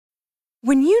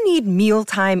When you need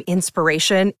mealtime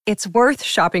inspiration, it's worth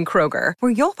shopping Kroger,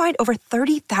 where you'll find over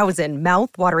 30,000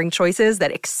 mouth-watering choices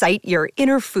that excite your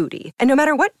inner foodie. And no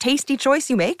matter what tasty choice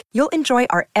you make, you'll enjoy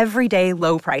our everyday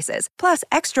low prices, plus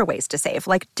extra ways to save,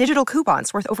 like digital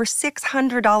coupons worth over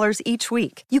 $600 each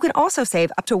week. You can also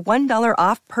save up to $1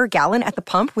 off per gallon at the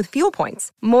pump with fuel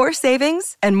points. More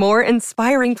savings and more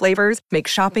inspiring flavors make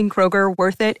shopping Kroger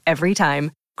worth it every time.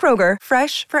 Kroger,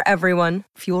 fresh for everyone.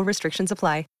 Fuel restrictions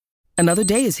apply. Another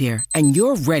day is here, and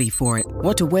you're ready for it.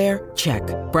 What to wear? Check.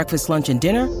 Breakfast, lunch, and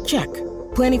dinner? Check.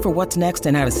 Planning for what's next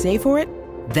and how to save for it?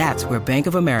 That's where Bank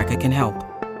of America can help.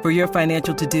 For your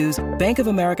financial to-dos, Bank of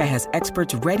America has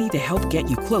experts ready to help get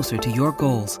you closer to your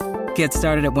goals. Get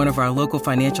started at one of our local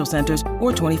financial centers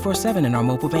or 24/7 in our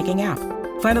mobile banking app.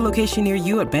 Find a location near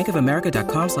you at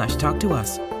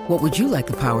bankofamerica.com/talktous. What would you like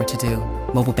the power to do?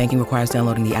 Mobile banking requires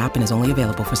downloading the app and is only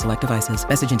available for select devices.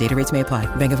 Message and data rates may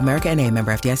apply. Bank of America N.A.,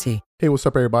 member FDIC. Hey, what's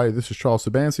up, everybody? This is Charles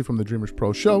Sabansi from the Dreamers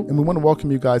Pro Show, and we want to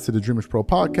welcome you guys to the Dreamers Pro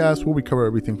Podcast, where we cover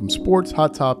everything from sports,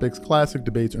 hot topics, classic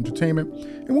debates, entertainment,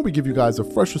 and where we give you guys a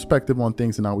fresh perspective on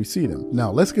things and how we see them.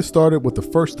 Now, let's get started with the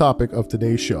first topic of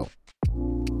today's show.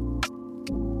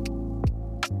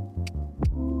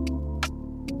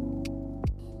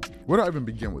 Where do I even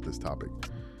begin with this topic?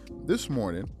 This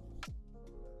morning,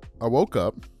 I woke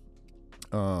up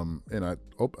and I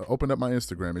opened up my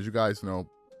Instagram. As you guys know,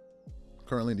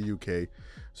 currently in the UK,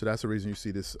 so that's the reason you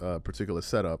see this particular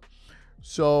setup.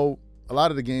 So a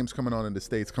lot of the games coming on in the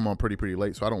States come on pretty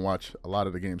late, so I don't watch a lot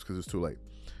of the games because it's too late.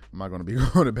 I'm not going to be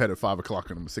going to bed at 5 o'clock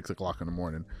and 6 o'clock in the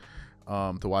morning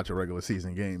to watch a regular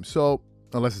season game, so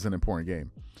unless it's an important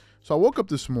game. So I woke up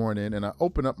this morning and I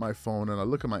open up my phone and I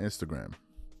look at my Instagram.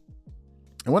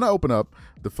 And when I open up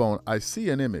the phone, I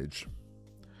see an image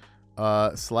 /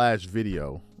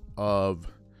 video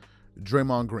of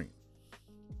Draymond Green.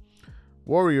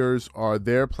 Warriors are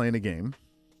there playing a game.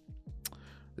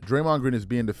 Draymond Green is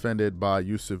being defended by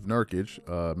Yusuf Nurkic,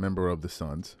 a member of the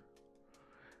Suns.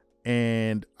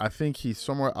 And I think he's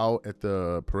somewhere out at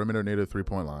the perimeter near the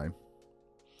three-point line.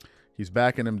 He's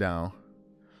backing him down.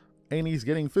 And he's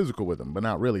getting physical with him, but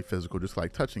not really physical, just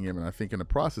like touching him. And I think in the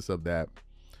process of that,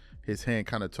 his hand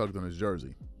kind of tugged on his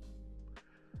jersey.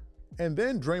 And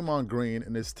then Draymond Green,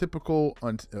 in his typical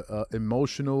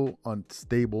emotional,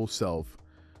 unstable self,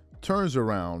 turns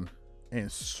around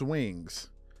and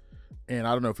swings. And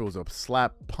I don't know if it was a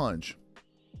slap punch,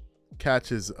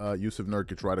 catches Yusuf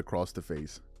Nurkic right across the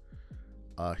face.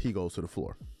 He goes to the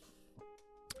floor.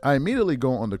 I immediately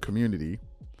go on the community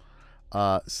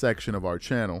section of our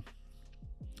channel,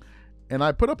 and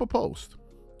I put up a post.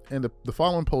 And the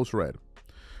following post read,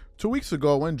 2 weeks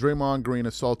ago, when Draymond Green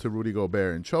assaulted Rudy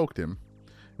Gobert and choked him,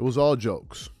 it was all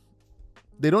jokes.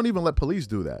 They don't even let police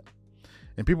do that.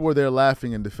 And people were there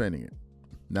laughing and defending it.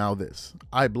 Now this.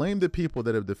 I blame the people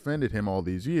that have defended him all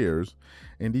these years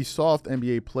and these soft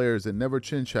NBA players that never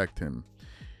chin-checked him.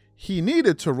 He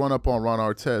needed to run up on Ron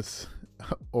Artest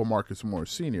or Marcus Morris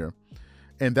Sr.,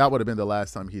 and that would have been the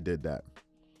last time he did that.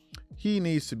 He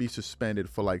needs to be suspended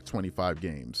for like 25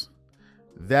 games.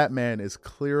 That man is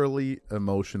clearly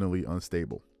emotionally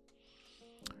unstable.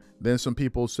 Then some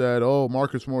people said, oh,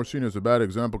 Marcus Morris Sr. is a bad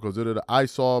example because I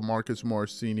saw Marcus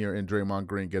Morris Sr. and Draymond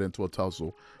Green get into a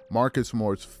tussle. Marcus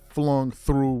Morris flung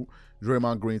through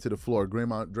Draymond Green to the floor.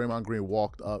 Draymond Green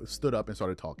stood up and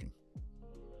started talking.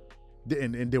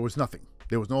 And there was nothing.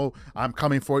 There was no, I'm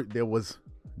coming for it. There was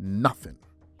nothing.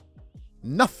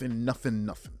 Nothing.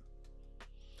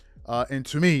 And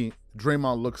to me,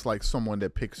 Draymond looks like someone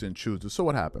that picks and chooses. So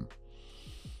what happened?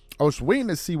 I was waiting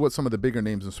to see what some of the bigger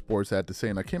names in sports had to say,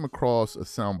 and I came across a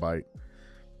soundbite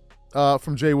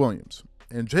from Jay Williams.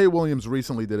 And Jay Williams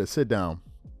recently did a sit-down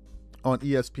on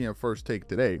ESPN First Take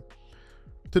today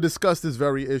to discuss this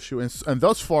very issue. And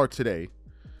thus far today,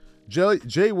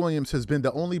 Jay Williams has been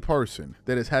the only person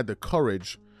that has had the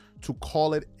courage to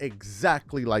call it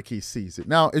exactly like he sees it.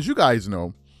 Now, as you guys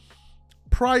know,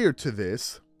 prior to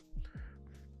this,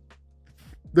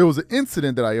 there was an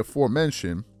incident that I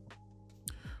aforementioned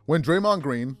when Draymond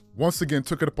Green once again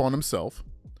took it upon himself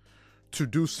to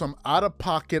do some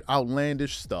out-of-pocket,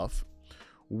 outlandish stuff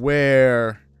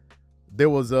where there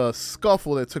was a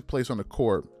scuffle that took place on the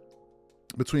court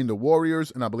between the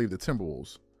Warriors and I believe the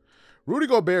Timberwolves. Rudy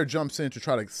Gobert jumps in to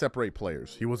try to separate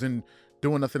players. He wasn't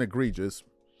doing nothing egregious.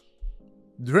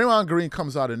 Draymond Green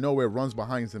comes out of nowhere, runs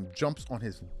behind him, jumps on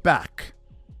his back.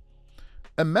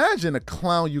 Imagine a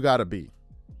clown you gotta be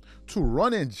to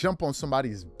run and jump on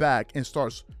somebody's back and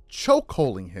starts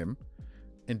chokeholding him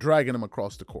and dragging him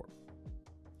across the court.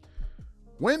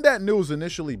 When that news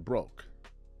initially broke,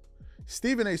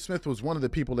 Stephen A. Smith was one of the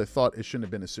people that thought it shouldn't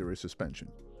have been a serious suspension.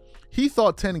 He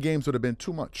thought 10 games would have been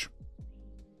too much.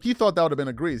 He thought that would have been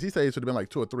agreed. He said it should have been like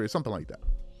 2 or 3 or something like that.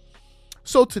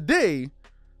 So today,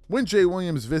 when Jay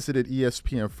Williams visited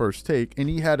ESPN First Take and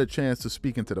he had a chance to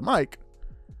speak into the mic,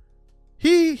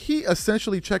 he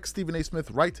essentially checked Stephen A. Smith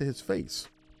right to his face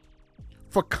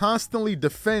for constantly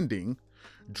defending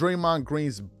Draymond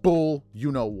Green's bull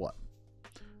you-know-what.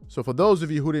 So for those of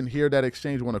you who didn't hear that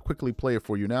exchange, I want to quickly play it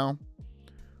for you now.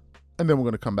 And then we're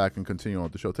going to come back and continue on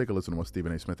with the show. Take a listen to what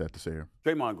Stephen A. Smith had to say here.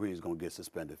 Draymond Green is going to get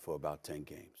suspended for about 10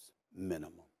 games,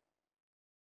 minimum.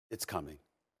 It's coming.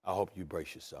 I hope you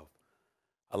brace yourself.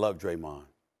 I love Draymond.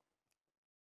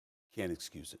 Can't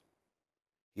excuse it.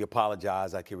 He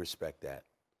apologized. I can respect that.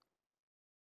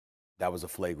 That was a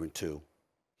flagrant 2.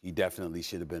 He definitely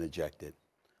should have been ejected.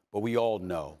 But we all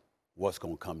know what's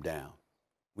going to come down.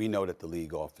 We know that the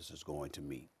league office is going to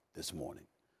meet this morning.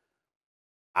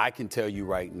 I can tell you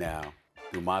right now,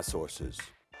 through my sources,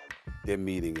 they're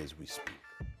meeting as we speak.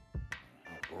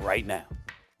 Right now.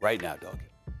 Right now, doggy.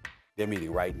 They're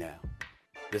meeting right now.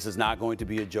 This is not going to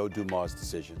be a Joe Dumars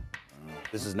decision.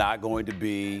 This is not going to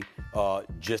be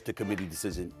just a committee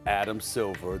decision. Adam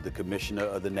Silver, the commissioner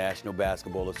of the National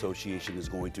Basketball Association, is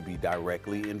going to be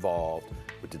directly involved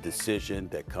with the decision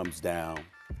that comes down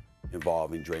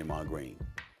involving Draymond Green.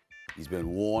 He's been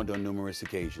warned on numerous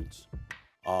occasions.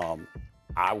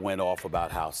 I went off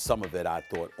about how some of it I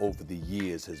thought over the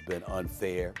years has been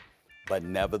unfair, but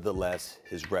nevertheless,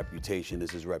 his reputation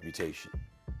is his reputation.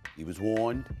 He was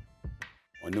warned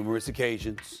on numerous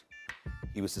occasions.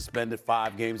 He was suspended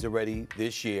 5 games already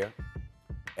this year,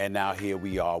 and now here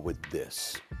we are with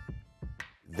this.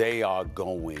 They are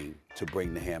going to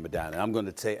bring the hammer down. And I'm going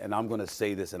to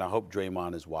say this, and I hope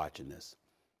Draymond is watching this.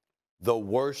 The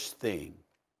worst thing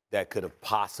that could have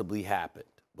possibly happened,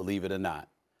 believe it or not,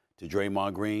 to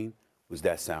Draymond Green was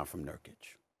that sound from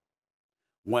Nurkic.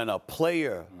 When a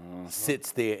player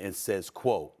sits there and says,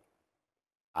 quote,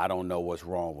 I don't know what's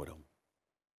wrong with him,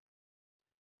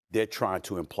 they're trying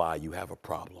to imply you have a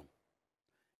problem.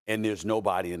 And there's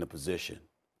nobody in a position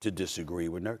to disagree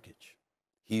with Nurkic.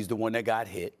 He's the one that got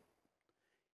hit.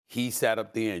 He sat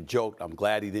up there and joked, I'm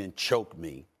glad he didn't choke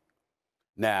me.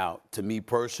 Now, to me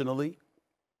personally,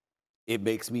 it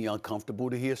makes me uncomfortable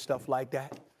to hear stuff like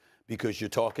that because you're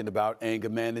talking about anger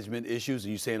management issues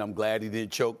and you're saying, I'm glad he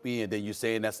didn't choke me, and then you're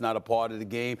saying that's not a part of the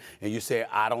game, and you say,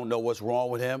 I don't know what's wrong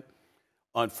with him.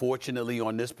 Unfortunately,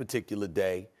 on this particular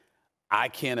day, I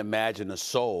can't imagine a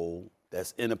soul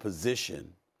that's in a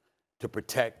position to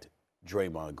protect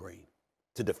Draymond Green,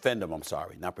 to defend him, I'm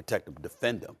sorry, not protect him,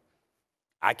 defend him.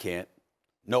 I can't.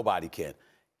 Nobody can.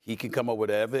 He can come up with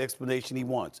whatever explanation he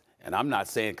wants. And I'm not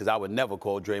saying, because I would never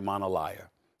call Draymond a liar,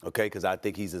 okay, because I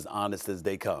think he's as honest as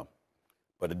they come.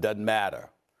 But it doesn't matter.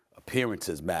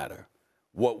 Appearances matter.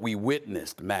 What we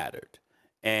witnessed mattered.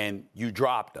 And you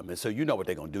dropped them. And so you know what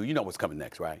they're going to do. You know what's coming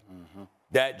next, right? Mm-hmm.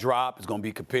 That drop is going to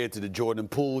be compared to the Jordan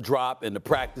Poole drop in the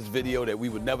practice video that we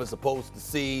were never supposed to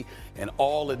see. And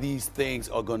all of these things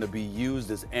are going to be used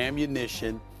as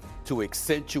ammunition to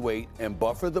accentuate and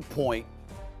buffer the point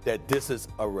that this is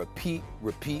a repeat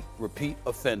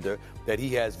offender, that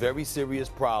he has very serious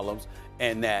problems,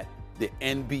 and that the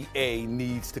NBA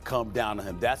needs to come down on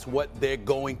him. That's what they're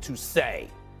going to say.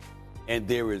 And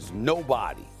there is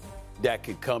nobody that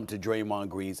could come to Draymond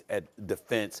Green's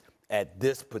defense at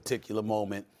this particular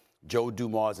moment. Joe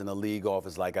Dumars in the league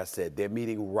office, like I said, they're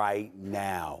meeting right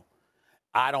now.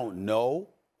 I don't know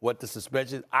what the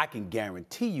suspension is. I can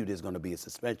guarantee you there's going to be a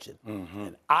suspension. Mm-hmm.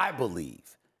 And I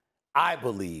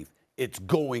believe it's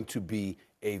going to be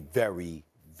a very,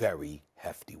 very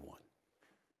hefty one.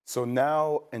 So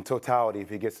now, in totality, if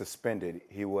he gets suspended,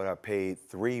 he would have paid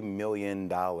 $3 million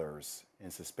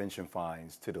in suspension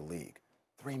fines to the league.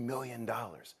 $3 million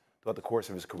throughout the course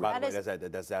of his career. By the way, that's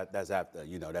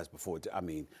after, that's before, that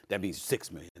means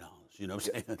 $6 million, you know what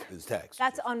I'm saying? His tax.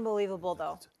 That's unbelievable,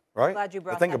 though. Right? I'm glad you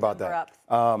brought think that about number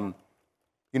that. up.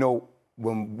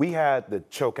 When we had the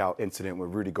chokeout incident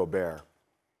with Rudy Gobert,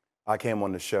 I came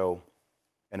on the show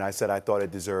and I said I thought it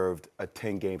deserved a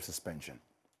 10-game suspension.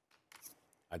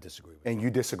 I disagree with you. And you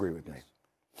disagree with me.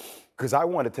 Because I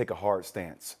want to take a hard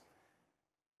stance.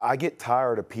 I get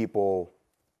tired of people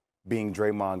being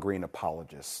Draymond Green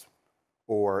apologists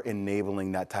or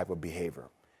enabling that type of behavior.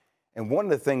 And one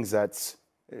of the things that's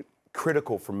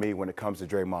critical for me when it comes to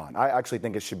Draymond, I actually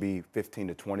think it should be 15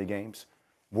 to 20 games.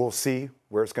 We'll see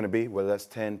where it's going to be, whether that's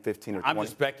 10, 15, or 20. I'm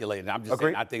just speculating. I'm just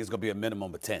saying I think it's going to be a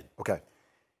minimum of 10. Okay.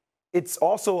 It's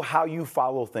also how you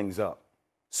follow things up.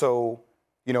 So,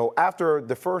 after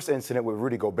the first incident with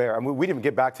Rudy Gobert, we didn't even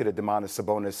get back to the Domantas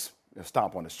Sabonis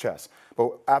stomp on his chest.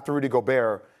 But after Rudy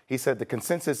Gobert, He said the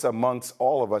consensus amongst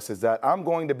all of us is that I'm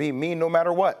going to be me no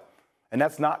matter what. And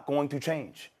that's not going to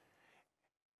change.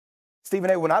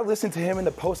 Stephen A., when I listened to him in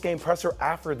the post-game presser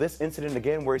after this incident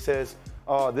again where he says,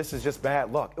 oh, this is just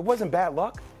bad luck. It wasn't bad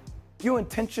luck. You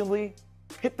intentionally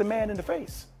hit the man in the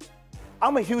face.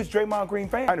 I'm a huge Draymond Green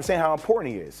fan. I understand how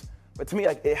important he is. But to me,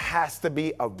 like, it has to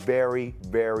be a very,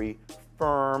 very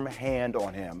firm hand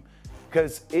on him.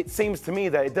 Because it seems to me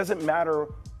that it doesn't matter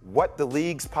what the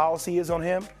league's policy is on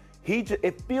him.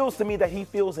 It feels to me that he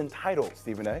feels entitled,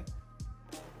 Stephen A.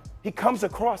 He comes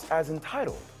across as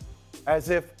entitled. As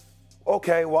if,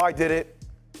 okay, well, I did it.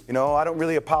 You know, I don't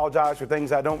really apologize for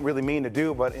things I don't really mean to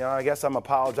do, but, you know, I guess I'm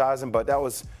apologizing, but that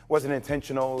wasn't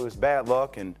intentional. It was bad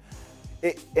luck. And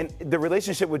the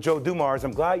relationship with Joe Dumars,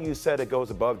 I'm glad you said it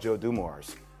goes above Joe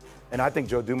Dumars. And I think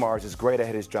Joe Dumars is great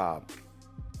at his job.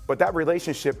 But that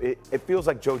relationship, it feels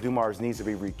like Joe Dumars needs to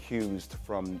be recused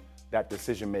from that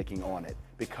decision-making on it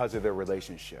because of their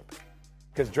relationship.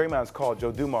 Because Draymond's called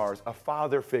Joe Dumars a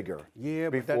father figure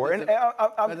before.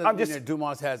 That doesn't mean that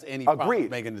Dumars has any problem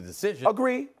making the decision.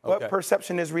 Agree, but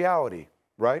perception is reality,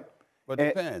 right? But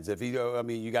it depends. If he,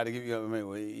 you got to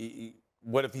give.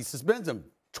 What if he suspends him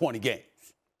 20 games?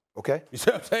 Okay. You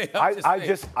see what I'm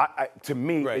saying? To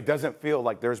me, it doesn't feel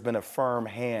like there's been a firm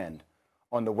hand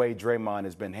on the way Draymond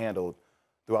has been handled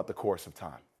throughout the course of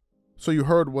time. So you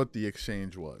heard what the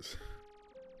exchange was.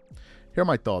 Here are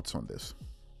my thoughts on this.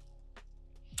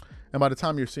 And by the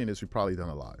time you're seeing this, we've probably done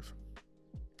a live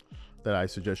that I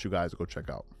suggest you guys go check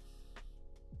out.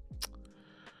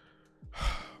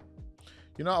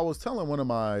 You know, I was telling one of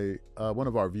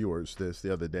our viewers this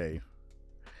the other day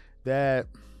that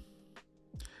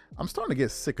I'm starting to get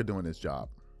sick of doing this job.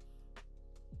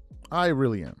 I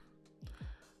really am.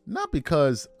 Not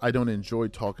because I don't enjoy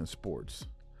talking sports,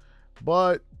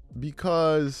 but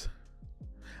because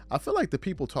I feel like the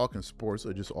people talking sports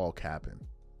are just all capping.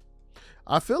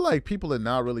 I feel like people are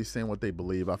not really saying what they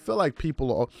believe. I feel like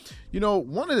people are, you know,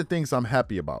 one of the things I'm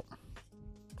happy about,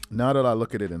 now that I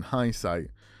look at it in hindsight,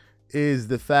 is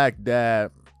the fact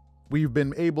that we've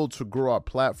been able to grow our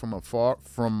platform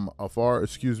from afar,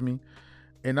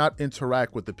 and not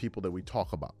interact with the people that we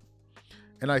talk about.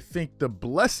 And I think the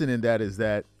blessing in that is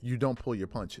that you don't pull your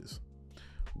punches.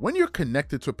 When you're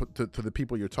connected to the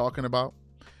people you're talking about,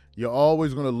 you're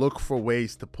always going to look for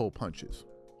ways to pull punches.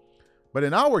 But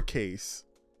in our case,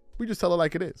 we just tell it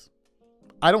like it is.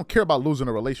 I don't care about losing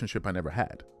a relationship I never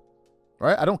had.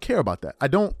 Right? I don't care about that. I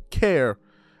don't care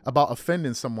about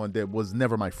offending someone that was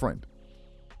never my friend.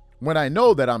 When I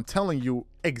know that I'm telling you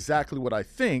exactly what I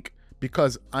think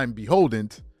because I'm beholden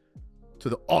to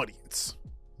the audience,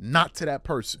 not to that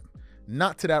person,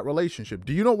 not to that relationship.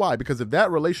 Do you know why? Because if that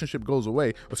relationship goes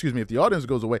away, if the audience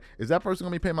goes away, is that person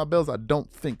going to be paying my bills? I don't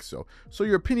think so. So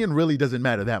your opinion really doesn't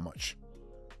matter that much.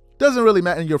 Doesn't really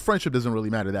matter, and your friendship doesn't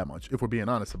really matter that much, if we're being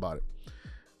honest about it.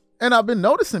 And I've been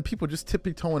noticing people just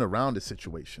tippy-toeing around this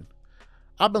situation.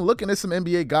 I've been looking at some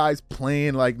NBA guys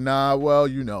playing like, nah, well,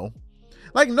 you know.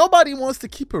 Like, nobody wants to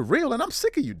keep it real, and I'm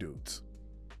sick of you dudes.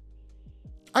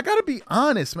 I gotta be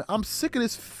honest, man. I'm sick of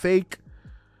this fake,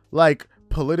 like,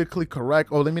 politically correct.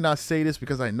 Oh, let me not say this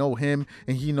because I know him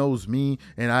and he knows me,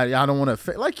 and I don't want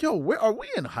to. Like, yo, where are we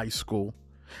in high school?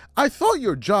 I thought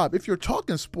your job, if you're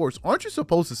talking sports, aren't you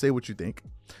supposed to say what you think?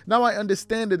 Now, I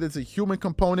understand that it's a human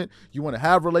component. You want to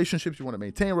have relationships. You want to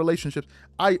maintain relationships.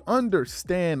 I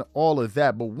understand all of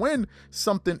that. But when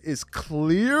something is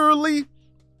clearly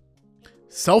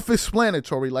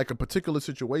self-explanatory, like a particular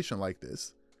situation like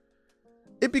this,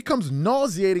 it becomes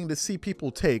nauseating to see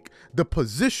people take the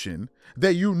position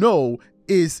that you know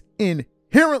is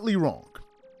inherently wrong.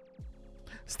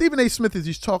 Stephen A. Smith, as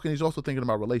he's talking, he's also thinking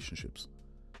about relationships.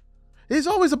 He's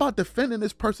always about defending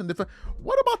this person.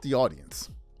 What about the audience?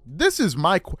 This is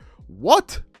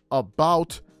what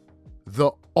about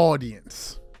the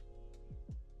audience?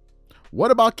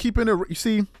 What about keeping it? You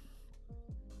see,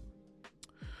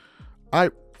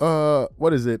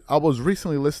 what is it? I was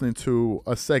recently listening to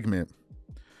a segment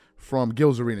from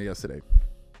Gil's Arena yesterday.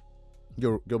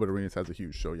 Gilbert Arenas has a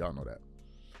huge show. Y'all know that.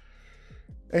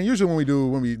 And usually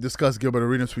when we discuss Gilbert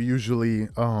Arenas,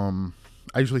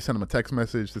 I usually send him a text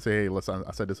message to say, hey, listen,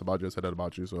 I said this about you, I said that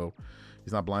about you. So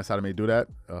he's not blindsided me to do that.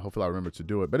 Hopefully I remember to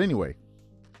do it. But anyway,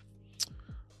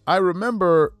 I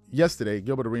remember yesterday,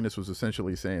 Gilbert Arenas was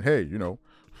essentially saying, hey, you know,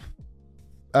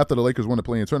 after the Lakers won the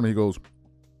play-in tournament, he goes,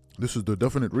 this is the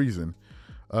definite reason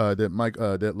that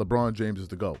LeBron James is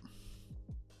the GOAT.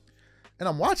 And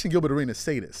I'm watching Gilbert Arenas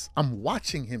say this. I'm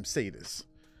watching him say this.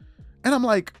 And I'm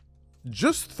like,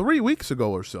 just 3 weeks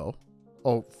ago or so,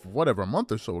 or whatever, a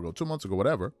month or so ago, 2 months ago,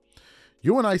 whatever,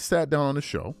 you and I sat down on the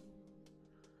show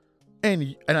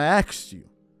And I asked you,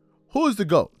 who is the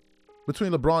GOAT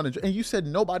between LeBron and you said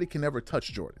nobody can ever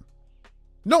touch Jordan.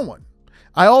 No one.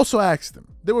 I also asked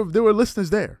them. There were listeners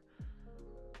there.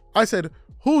 I said,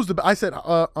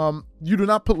 you do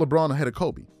not put LeBron ahead of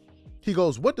Kobe. He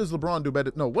goes, what does LeBron do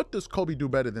better? No, what does Kobe do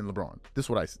better than LeBron? That's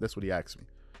what he asked me.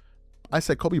 I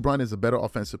said, Kobe Bryant is a better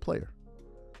offensive player.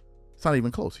 It's not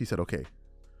even close. He said, okay.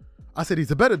 I said,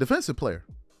 he's a better defensive player.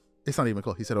 It's not even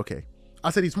close. He said, okay. I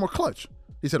said, he's more clutch.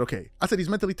 He said, okay. I said, he's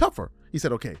mentally tougher. He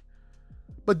said, okay.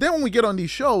 But then when we get on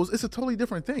these shows, it's a totally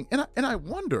different thing. And I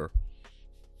wonder,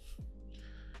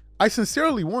 I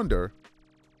sincerely wonder,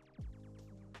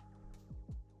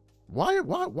 why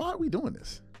are we doing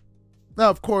this? Now,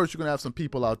 of course, you're going to have some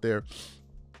people out there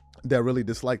that really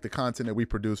dislike the content that we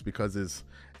produce because it's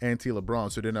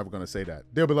anti-LeBron, so they're never going to say that.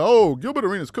 They'll be like, oh, Gilbert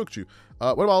Arenas cooked you.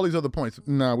 What about all these other points?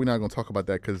 Nah, we're not going to talk about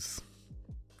that because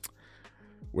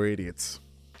we're idiots.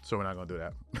 So we're not going to do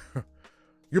that.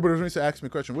 Gilbert Arenas asked me a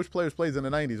question, which players plays in the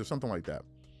 90s or something like that?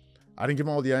 I didn't give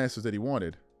him all the answers that he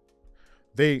wanted.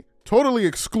 They totally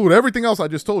exclude everything else I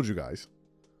just told you guys.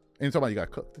 And talking about you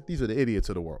got cooked. These are the idiots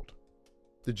of the world.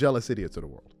 The jealous idiots of the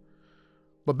world.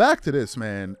 But back to this,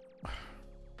 man.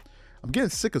 I'm getting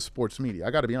sick of sports media.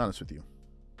 I got to be honest with you.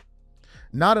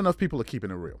 Not enough people are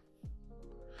keeping it real.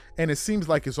 And it seems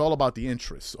like it's all about the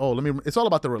interests. It's all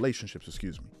about the relationships,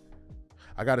 excuse me.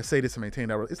 I got to say this to maintain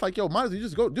that. It's like, yo, might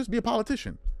as well just be a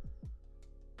politician.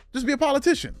 Just be a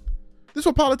politician. This is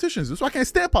what politicians do. So I can't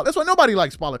stand politics. That's why nobody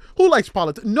likes politics. Who likes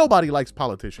politics? Nobody likes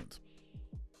politicians.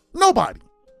 Nobody.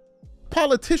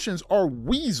 Politicians are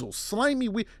weasels, slimy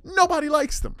nobody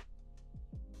likes them.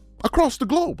 Across the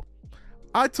globe.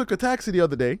 I took a taxi the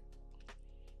other day.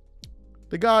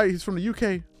 The guy, he's from the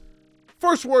UK.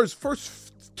 First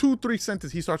 2-3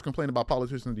 sentences, he starts complaining about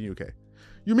politicians in the UK.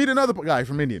 You meet another guy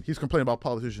from India, he's complaining about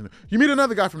politicians. You meet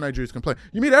another guy from Nigeria, he's complaining.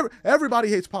 You meet everybody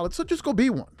hates politics, so just go be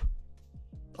one.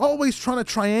 Always trying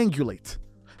to triangulate.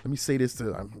 Let me say this,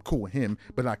 I'm cool with him,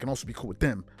 but I can also be cool with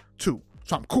them too.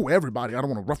 So I'm cool with everybody. I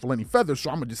don't want to ruffle any feathers, so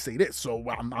I'm going to just say this. So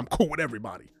I'm cool with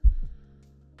everybody.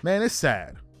 Man, it's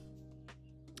sad.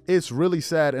 It's really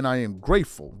sad, and I am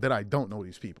grateful that I don't know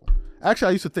these people. Actually,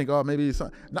 I used to think, oh, maybe it's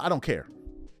not. No, I don't care.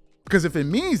 Because if it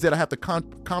means that I have to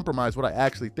compromise what I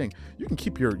actually think, you can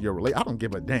keep your relate. I don't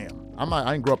give a damn.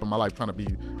 I ain't grow up in my life trying to be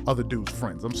other dudes'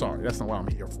 friends. I'm sorry. That's not what I'm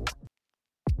here for.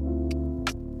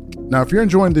 Now, if you're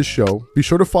enjoying this show, be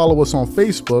sure to follow us on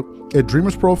Facebook at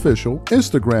Dreamers Pro Official,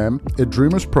 Instagram at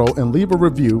Dreamers Pro, and leave a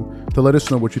review to let us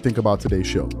know what you think about today's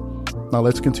show. Now,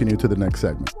 let's continue to the next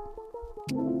segment.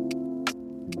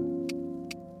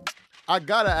 I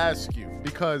gotta ask you,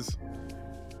 because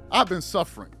I've been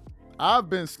suffering.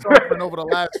 Over the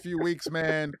last few weeks,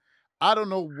 man. I don't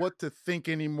know what to think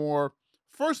anymore.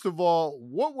 First of all,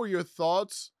 what were your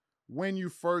thoughts when you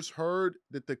first heard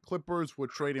that the Clippers were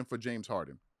trading for James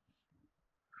Harden?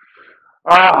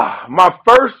 My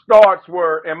first thoughts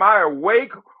were, am I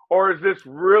awake or is this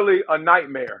really a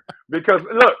nightmare? Because,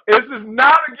 look, this is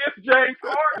not against James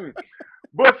Harden,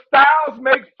 but styles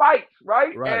make fights,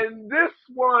 right? And this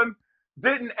one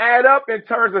didn't add up in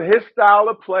terms of his style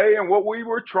of play and what we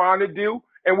were trying to do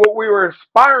and what we were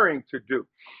aspiring to do.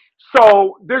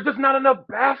 So there's just not enough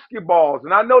basketballs.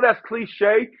 And I know that's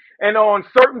cliche. And on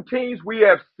certain teams, we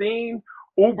have seen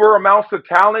uber amounts of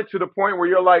talent to the point where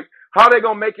you're like, how are they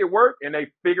going to make it work? And they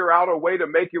figure out a way to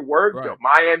make it work. Right. The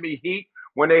Miami Heat,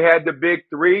 when they had the big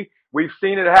three, we've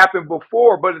seen it happen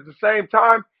before. But at the same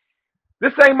time,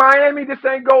 this ain't Miami. This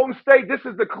ain't Golden State. This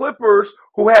is the Clippers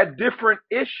who had different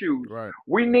issues. Right.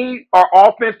 We need our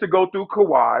offense to go through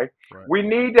Kawhi. Right. We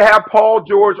need to have Paul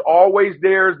George always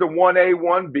there as the 1A,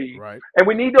 1B. Right. And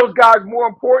we need those guys, more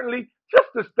importantly, just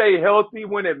to stay healthy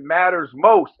when it matters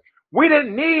most. We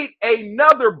didn't need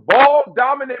another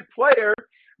ball-dominant player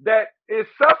that is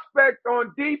suspect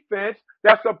on defense,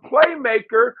 that's a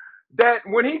playmaker that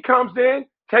when he comes in,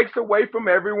 takes away from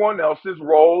everyone else's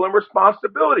role and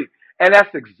responsibility. And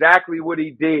that's exactly what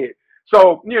he did.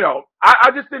 So, I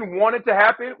just didn't want it to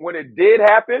happen. When it did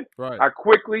happen, I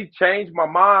quickly changed my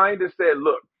mind and said,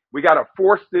 look, we got to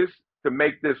force this to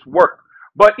make this work.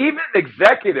 But even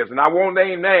executives, and I won't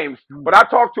name names, but I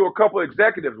talked to a couple of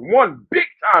executives, one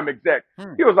big-time exec.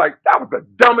 He was like, that was the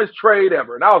dumbest trade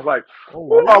ever. And I was like,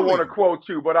 I want to quote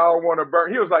you, but I don't want to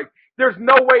burn. He was like, there's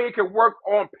no way it can work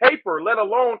on paper, let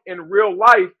alone in real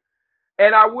life.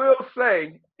 And I will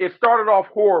say, it started off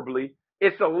horribly.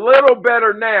 It's a little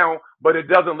better now, but it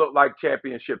doesn't look like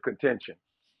championship contention.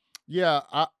 Yeah,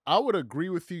 I would agree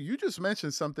with you. You just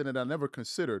mentioned something that I never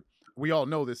considered. We all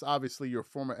know this. Obviously, you're a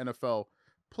former NFL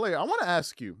player. I want to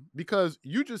ask you, because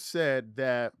you just said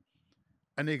that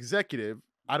an executive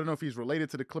I don't know if he's related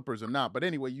to the Clippers or not, but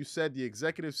anyway, you said the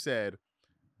executive said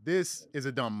this is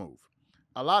a dumb move.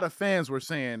 A lot of fans were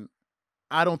saying,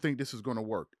 I don't think this is going to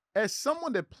work. As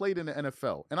someone that played in the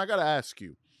NFL, and I got to ask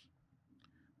you,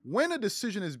 when a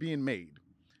decision is being made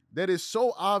that is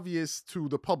so obvious to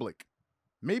the public,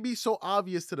 maybe so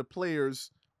obvious to the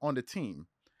players on the team,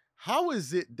 how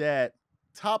is it that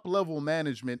top-level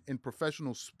management in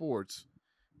professional sports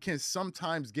can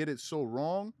sometimes get it so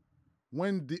wrong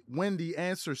when the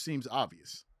answer seems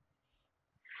obvious?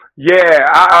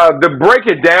 Yeah, to break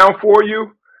it down for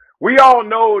you, we all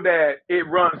know that it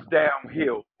runs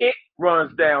downhill. It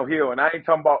runs downhill, and I ain't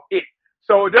talking about it.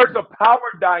 So there's a power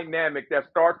dynamic that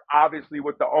starts obviously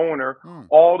with the owner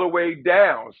all the way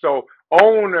down. So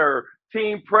owner,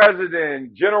 team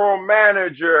president, general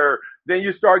manager, then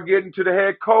you start getting to the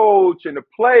head coach and the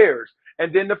players,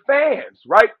 and then the fans,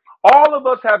 right? All of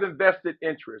us have invested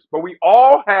interest, but we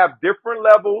all have different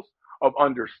levels of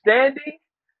understanding,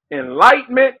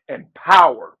 enlightenment, and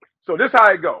power. So this is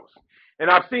how it goes. And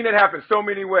I've seen it happen so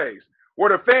many ways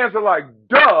where the fans are like,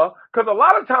 duh, because a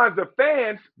lot of times the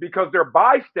fans, because they're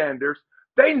bystanders,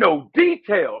 they know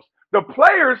details. The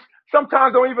players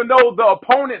sometimes don't even know the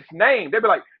opponent's name. They be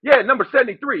like, yeah, number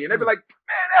 73. And they be like,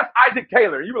 man, that's Isaac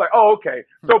Taylor. And you be like, oh, okay.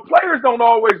 So players don't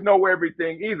always know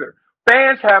everything either.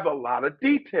 Fans have a lot of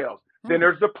details. Then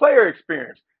there's the player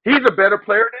experience. He's a better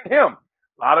player than him.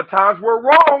 A lot of times we're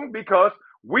wrong because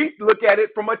we look at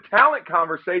it from a talent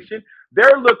conversation.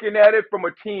 They're looking at it from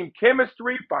a team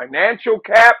chemistry, financial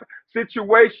cap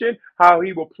situation, how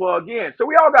he will plug in. So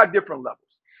we all got different levels.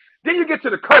 Then you get to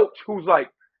the coach who's like,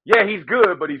 yeah, he's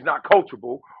good, but he's not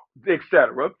coachable,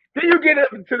 etc. Then you get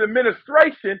into the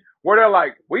administration where they're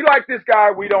like, we like this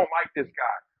guy, we don't like this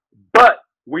guy, but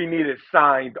we need it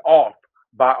signed off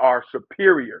by our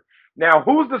superior. Now,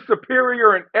 who's the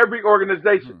superior in every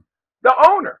organization? The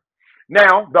owner.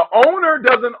 Now, the owner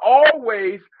doesn't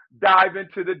always dive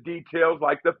into the details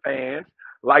like the fans,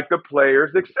 like the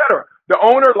players, etc. The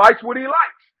owner likes what he likes.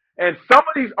 And some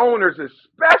of these owners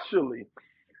especially,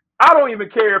 I don't even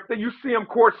care if you see them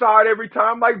courtside every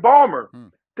time like Ballmer.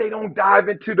 They don't dive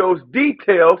into those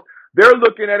details. They're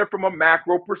looking at it from a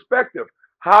macro perspective.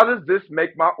 How does this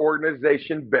make my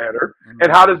organization better?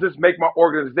 And how does this make my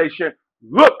organization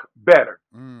look better?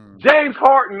 James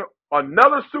Harden,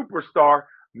 another superstar,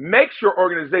 makes your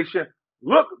organization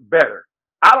look better.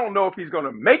 I don't know if he's going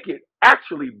to make it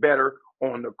actually better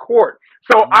on the court.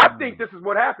 So I think this is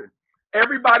what happened.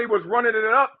 Everybody was running it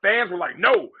up. Fans were like,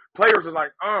 no. Players are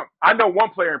like, I know one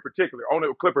player in particular, on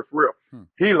the Clippers for real.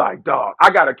 He like, dog, I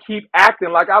got to keep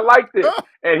acting like I like this.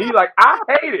 And he like, I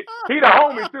hate it. He the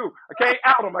homie too. I can't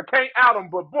out him.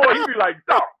 But boy, he be like,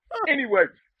 dog. Anyway,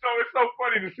 so it's so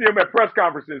funny to see him at press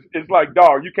conferences. It's like,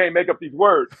 dog, you can't make up these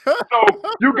words. So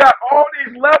you got all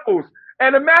these levels.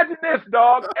 And imagine this,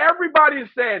 dog. Everybody is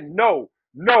saying no,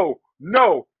 no,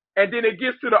 no. And then it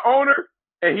gets to the owner,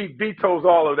 and he vetoes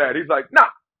all of that. He's like, nah,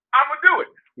 I'm going to do it.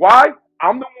 Why?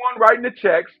 I'm the one writing the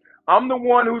checks. I'm the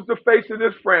one who's the face of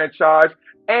this franchise.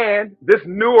 And this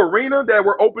new arena that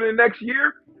we're opening next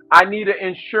year, I need an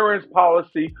insurance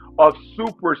policy of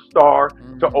superstar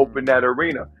to open that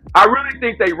arena. I really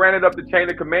think they ran it up the chain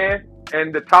of command,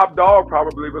 and the top dog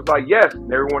probably was like, yes,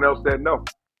 and everyone else said no.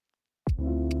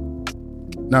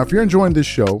 Now, if you're enjoying this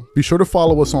show, be sure to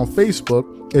follow us on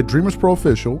Facebook at Dreamers Pro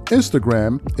Official,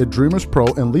 Instagram at Dreamers Pro,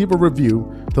 and leave a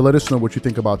review to let us know what you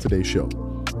think about today's show.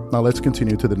 Now, let's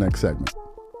continue to the next segment.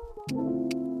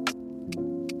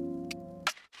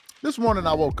 This morning,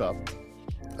 I woke up.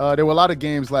 There were a lot of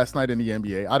games last night in the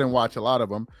NBA. I didn't watch a lot of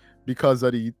them because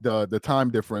of the time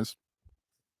difference.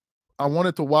 I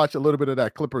wanted to watch a little bit of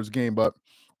that Clippers game, but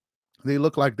they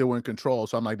looked like they were in control.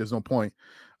 So I'm like, there's no point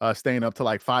staying up to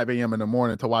like 5 a.m. in the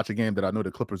morning to watch a game that I know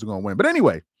the Clippers are going to win. But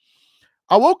anyway,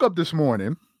 I woke up this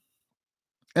morning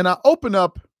and I open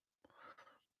up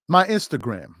my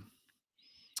Instagram.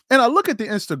 And I look at the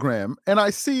Instagram and I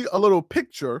see a little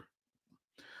picture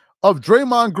of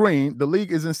Draymond Green. The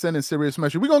league isn't sending serious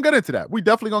message. We're going to get into that. We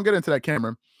definitely going to get into that,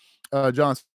 Cameron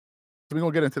Johnson. We're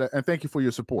going to get into that. And thank you for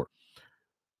your support.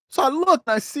 So I look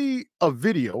and I see a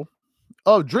video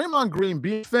of Draymond Green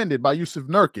being defended by Yusuf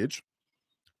Nurkic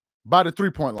by the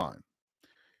three-point line.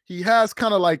 He has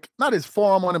kind of like, not his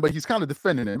forearm on him, but he's kind of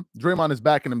defending him. Draymond is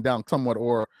backing him down somewhat,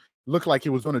 or looked like he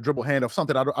was going to dribble handoff,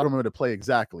 something I don't remember the play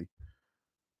exactly.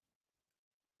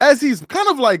 As he's kind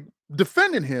of like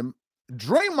defending him,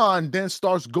 Draymond then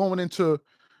starts going into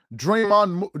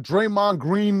Draymond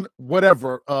Green,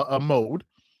 whatever, mode.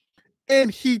 And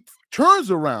he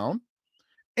turns around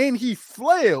and he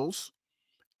flails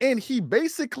and he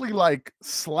basically like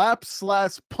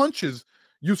slaps/punches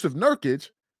Yusuf Nurkic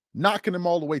knocking him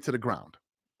all the way to the ground.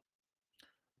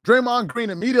 Draymond Green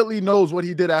immediately knows what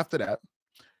he did after that.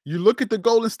 You look at the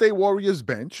Golden State Warriors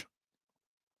bench.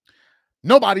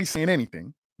 Nobody's saying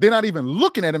anything. They're not even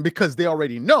looking at him because they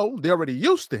already know. They're already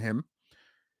used to him.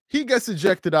 He gets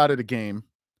ejected out of the game.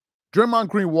 Draymond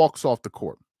Green walks off the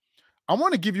court. I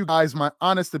want to give you guys my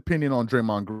honest opinion on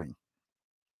Draymond Green.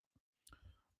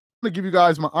 I want to give you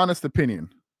guys my honest opinion.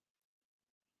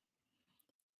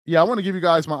 Yeah, I want to give you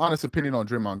guys my honest opinion on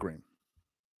Draymond Green.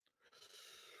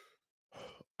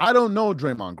 I don't know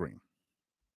Draymond Green.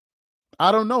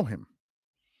 I don't know him.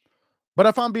 But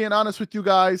if I'm being honest with you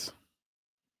guys,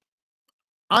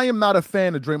 I am not a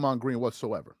fan of Draymond Green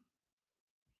whatsoever.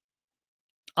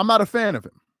 I'm not a fan of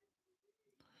him.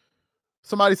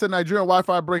 Somebody said Nigerian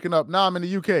Wi-Fi breaking up. Now I'm in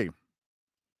the UK.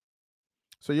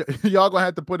 So y'all gonna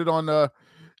have to put it on the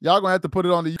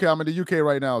UK. I'm in the UK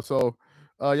right now. So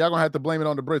y'all gonna have to blame it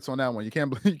on the Brits on that one. You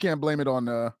can't blame it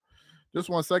on just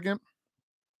 1 second.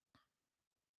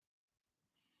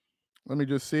 Let me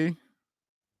just see.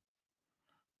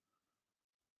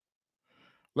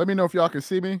 Let me know if y'all can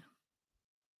see me.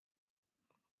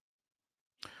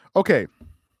 Okay.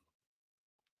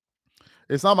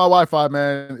 It's not my Wi-Fi,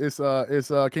 man. It's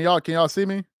can y'all see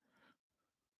me?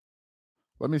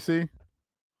 Let me see.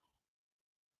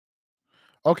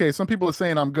 Okay, some people are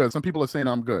saying I'm good. Some people are saying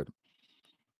I'm good.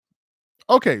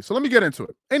 Okay, so let me get into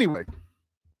it. Anyway,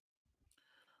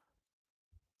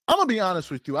 I'm gonna be honest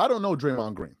with you. I don't know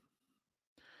Draymond Green.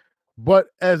 But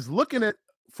as looking at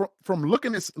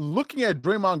looking at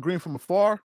Draymond Green from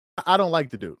afar, I don't like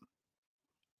the dude.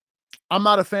 I'm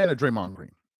not a fan of Draymond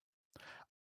Green.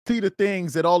 See the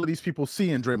things that all of these people see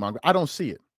in Draymond Green. I don't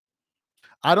see it.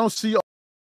 I don't see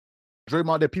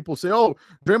Draymond that people say, oh,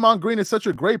 Draymond Green is such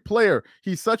a great player.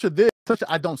 He's such a this, such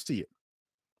a, I don't see it.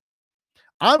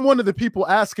 I'm one of the people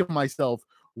asking myself,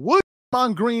 would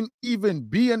Draymond Green even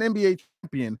be an NBA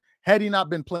champion had he not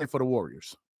been playing for the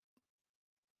Warriors?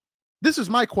 This is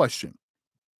my question.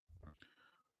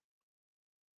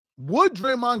 Would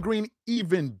Draymond Green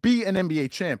even be an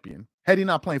NBA champion had he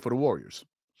not playing for the Warriors?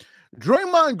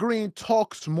 Draymond Green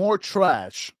talks more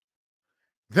trash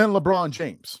than LeBron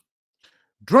James.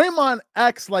 Draymond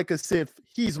acts like as if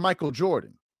he's Michael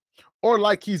Jordan or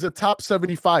like he's a top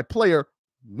 75 player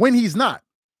when he's not.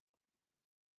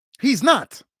 He's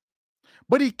not.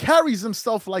 But he carries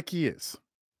himself like he is.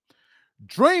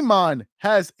 Draymond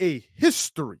has a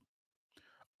history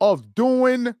of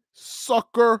doing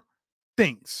sucker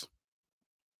things.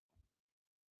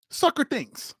 Sucker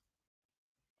things.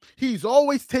 He's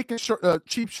always taking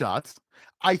cheap shots.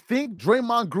 I think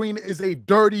Draymond Green is a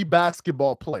dirty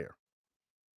basketball player.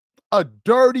 A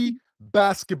dirty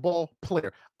basketball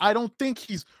player. I don't think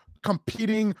he's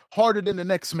competing harder than the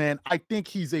next man. I think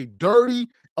he's a dirty,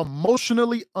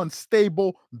 emotionally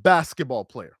unstable basketball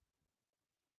player.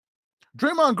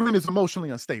 Draymond Green is emotionally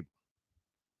unstable.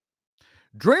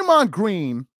 Draymond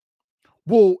Green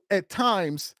will at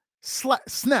times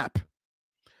snap.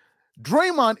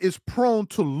 Draymond is prone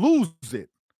to lose it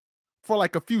for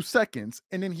like a few seconds,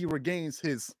 and then he regains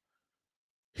his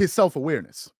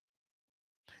self-awareness.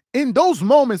 In those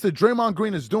moments that Draymond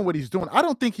Green is doing what he's doing, I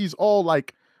don't think he's all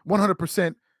like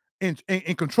 100%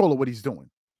 in control of what he's doing.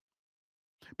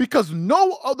 Because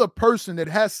no other person that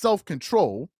has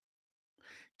self-control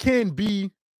can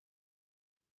be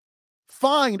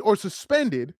fined or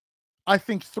suspended, I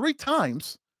think, 3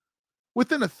 times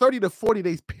within a 30 to 40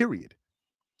 days period.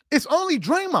 It's only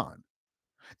Draymond.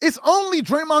 It's only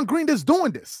Draymond Green that's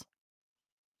doing this.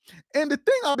 And the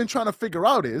thing I've been trying to figure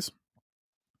out is,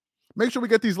 make sure we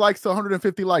get these likes to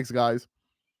 150 likes, guys.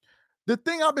 The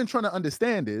thing I've been trying to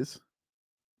understand is,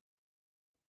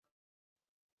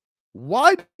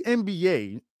 why the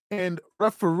NBA and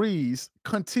referees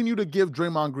continue to give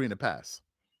Draymond Green a pass?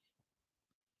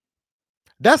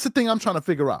 That's the thing I'm trying to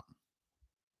figure out.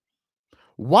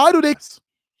 Why do they?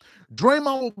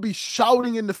 Draymond will be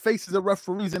shouting in the faces of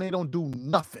referees and they don't do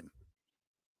nothing.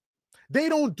 They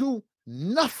don't do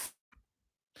nothing.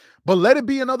 But let it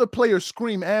be another player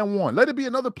scream and one. Let it be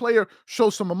another player show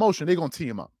some emotion. They're going to tee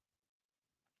him up.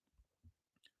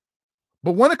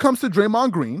 But when it comes to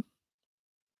Draymond Green,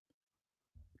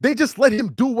 they just let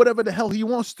him do whatever the hell he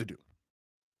wants to do.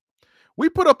 We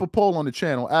put up a poll on the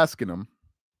channel asking him,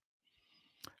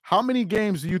 how many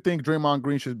games do you think Draymond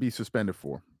Green should be suspended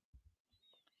for?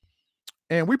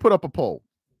 And we put up a poll.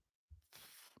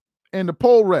 And the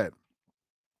poll read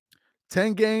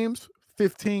 10 games,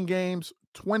 15 games,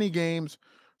 20 games,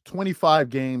 25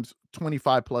 games,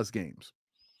 25 plus games.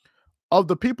 Of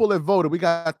the people that voted, we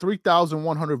got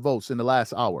 3,100 votes in the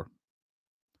last hour.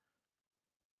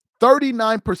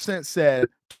 39% said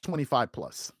 25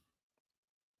 plus.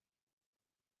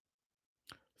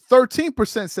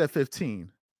 13% said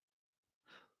 15.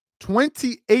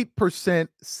 28%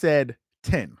 said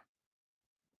 10.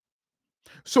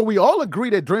 So we all agree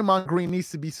that Draymond Green needs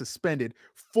to be suspended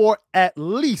for at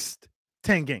least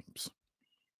 10 games.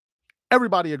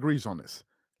 Everybody agrees on this.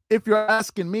 If you're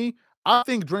asking me, I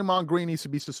think Draymond Green needs to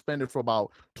be suspended for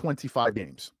about 25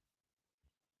 games.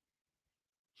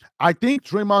 I think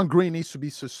Draymond Green needs to be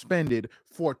suspended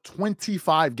for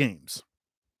 25 games.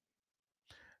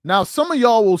 Now, some of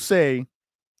y'all will say,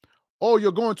 oh,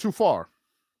 you're going too far.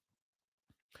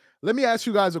 Let me ask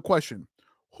you guys a question.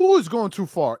 Who is going too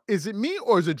far? Is it me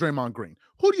or is it Draymond Green?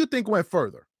 Who do you think went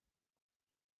further?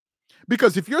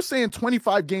 Because if you're saying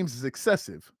 25 games is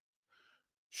excessive,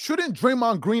 shouldn't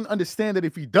Draymond Green understand that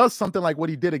if he does something like what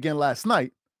he did again last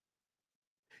night,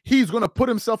 he's going to put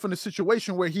himself in a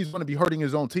situation where he's going to be hurting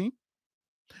his own team?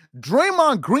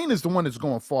 Draymond Green is the one that's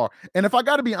going far. And if I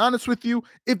got to be honest with you,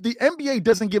 if the NBA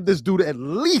doesn't give this dude at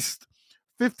least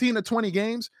 15 to 20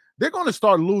 games, they're going to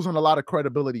start losing a lot of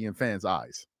credibility in fans'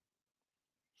 eyes.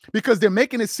 Because they're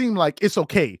making it seem like it's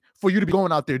okay for you to be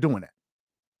going out there doing that.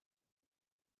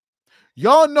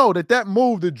 Y'all know that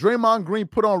move that Draymond Green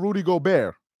put on Rudy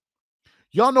Gobert,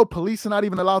 y'all know police are not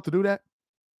even allowed to do that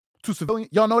to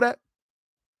civilians. Y'all know that?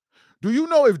 Do you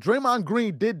know if Draymond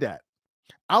Green did that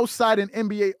outside an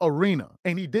NBA arena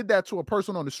and he did that to a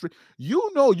person on the street,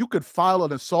 you know you could file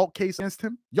an assault case against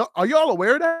him? Are y'all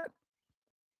aware of that?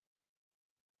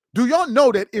 Do y'all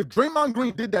know that if Draymond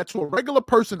Green did that to a regular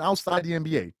person outside the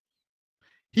NBA,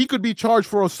 he could be charged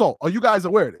for assault? Are you guys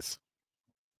aware of this?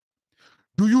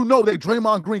 Do you know that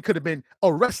Draymond Green could have been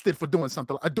arrested for doing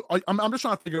something? I'm just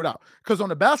trying to figure it out. Because on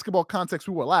the basketball context,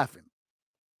 we were laughing.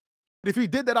 But if he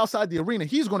did that outside the arena,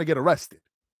 he's going to get arrested.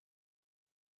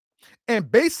 And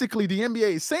basically, the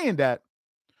NBA is saying that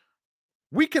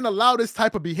we can allow this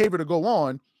type of behavior to go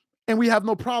on, and we have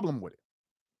no problem with it.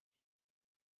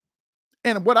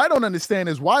 And what I don't understand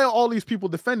is why are all these people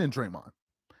defending Draymond?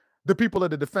 The people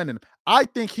that are defending him. I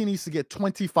think he needs to get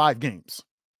 25 games.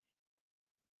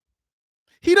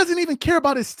 He doesn't even care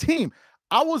about his team.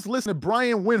 I was listening to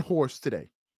Brian Windhorst today.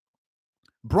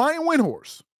 Brian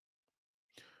Windhorst.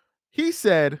 He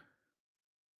said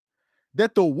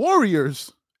that the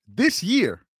Warriors this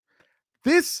year,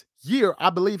 I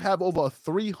believe, have over a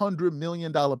 $300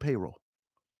 million payroll.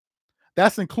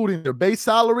 That's including their base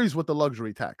salaries with the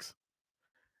luxury tax.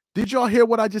 Did y'all hear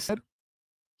what I just said?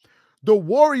 The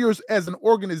Warriors as an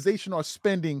organization are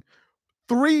spending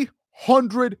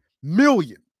 $300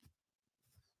 million,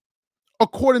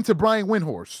 according to Brian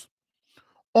Windhorst,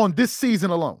 on this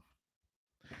season alone.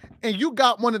 And you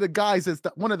got one of the guys that's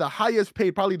one of the highest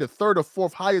paid, probably the third or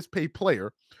fourth highest paid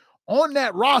player on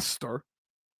that roster,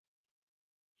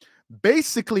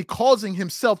 basically causing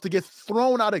himself to get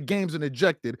thrown out of games and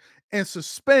ejected and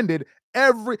suspended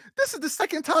this is the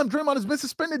second time Draymond has been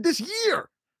suspended this year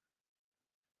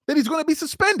that he's going to be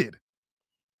suspended.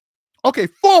 Okay,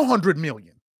 $400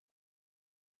 million.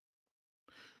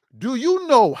 Do you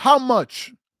know how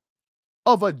much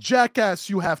of a jackass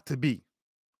you have to be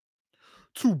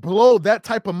to blow that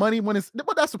type of money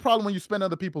but that's the problem when you spend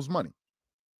other people's money.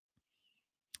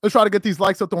 Let's try to get these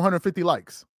likes up to 150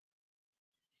 likes.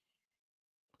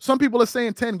 Some people are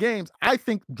saying 10 games. I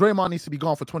think Draymond needs to be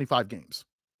gone for 25 games.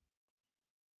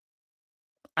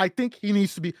 I think they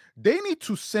need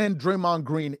to send Draymond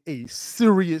Green a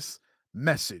serious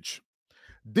message.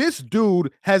 This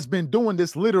dude has been doing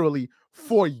this literally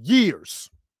for years.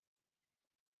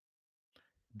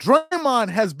 Draymond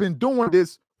has been doing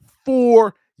this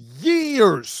for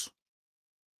years.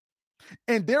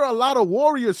 And there are a lot of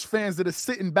Warriors fans that are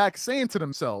sitting back saying to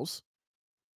themselves,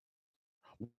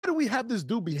 why do we have this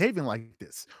dude behaving like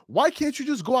this? Why can't you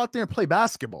just go out there and play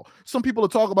basketball? Some people are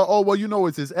talking about, oh, well,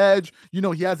 it's his edge. He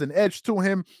has an edge to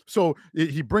him. So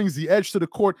he brings the edge to the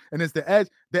court. And it's the edge.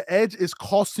 The edge is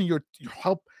costing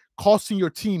your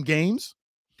team games.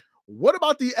 What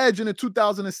about the edge in the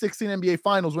 2016 NBA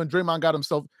Finals when Draymond got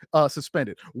himself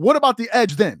suspended? What about the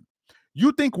edge then?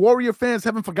 You think Warrior fans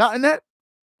haven't forgotten that?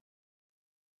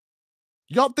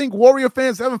 Y'all think Warrior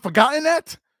fans haven't forgotten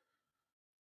that?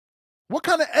 What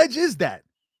kind of edge is that?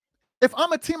 If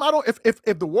I'm a team,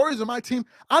 if the Warriors are my team,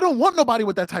 I don't want nobody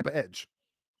with that type of edge.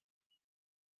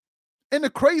 And the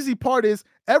crazy part is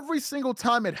every single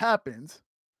time it happens,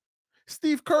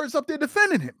 Steve Kerr's up there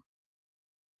defending him.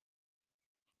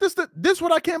 This is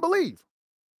what I can't believe.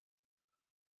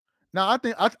 Now I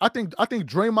think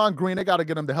Draymond Green, they got to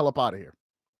get him the hell up out of here.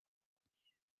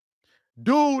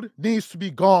 Dude needs to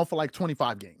be gone for like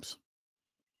 25 games.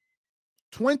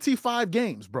 25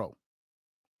 games, bro.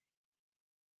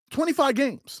 25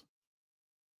 games.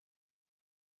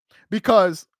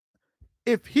 Because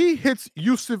If he hits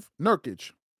Yusuf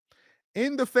Nurkic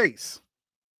in the face,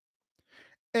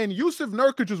 and Yusuf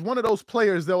Nurkic is one of those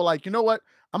players that were like, you know what?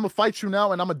 I'm going to fight you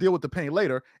now and I'm going to deal with the pain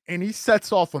later. And he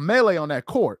sets off a melee on that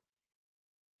court.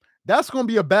 That's going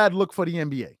to be a bad look for the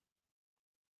NBA.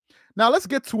 Now, let's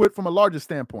get to it from a larger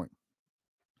standpoint.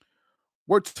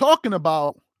 We're talking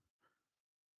about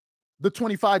the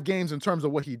 25 games in terms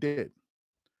of what he did.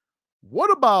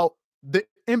 What about the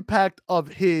impact of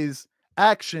his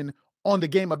action on the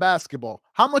game of basketball?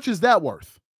 How much is that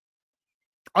worth?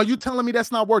 Are you telling me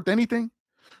that's not worth anything?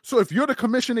 So if you're the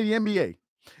commissioner of the NBA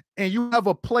and you have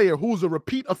a player who's a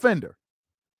repeat offender,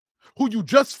 who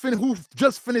just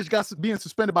finished being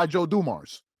suspended by Joe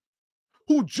Dumars,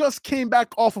 who just came back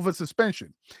off of a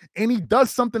suspension, and he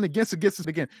does something against it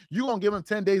again, you gonna give him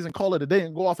 10 days and call it a day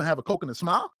and go off and have a Coke and a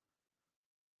smile?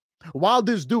 While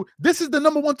this is the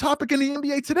number one topic in the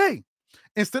NBA today.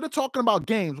 Instead of talking about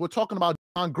games, we're talking about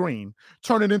John Green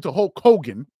turning into Hulk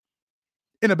Hogan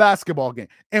in a basketball game.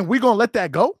 And we're going to let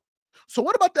that go? So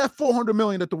what about that $400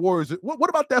 million that the Warriors, what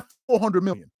about that $400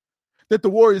 million that the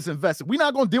Warriors invested? We're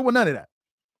not going to deal with none of that.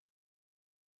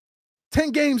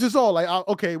 10 games is all. Like,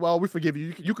 okay, well, we forgive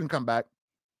you. You can come back.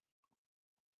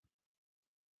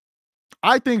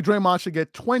 I think Draymond should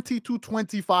get 20 to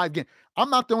 25 games. I'm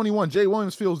not the only one. Jay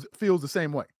Williams feels the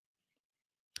same way.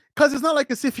 Because it's not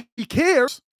like as if he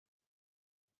cares.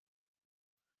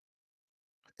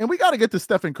 And we got to get to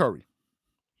Stephen Curry.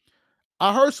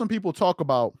 I heard some people talk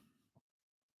about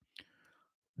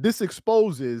this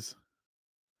exposes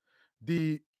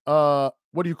the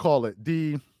what do you call it?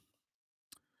 The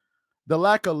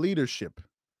lack of leadership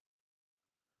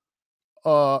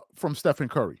from Stephen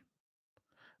Curry.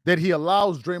 That he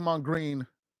allows Draymond Green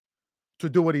to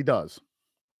do what he does.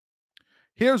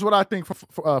 Here's what I think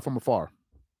from afar.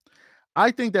 I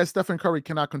think that Stephen Curry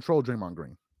cannot control Draymond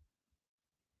Green.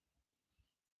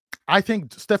 I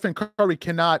think Stephen Curry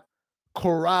cannot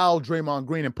corral Draymond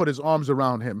Green and put his arms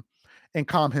around him and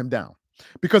calm him down.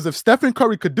 Because if Stephen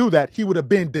Curry could do that, he would have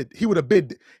been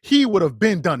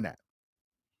done that.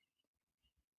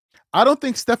 I don't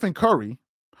think Stephen Curry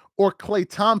or Klay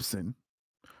Thompson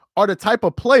are the type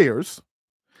of players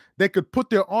that could put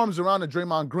their arms around a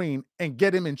Draymond Green and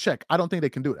get him in check. I don't think they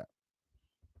can do that.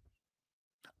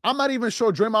 I'm not even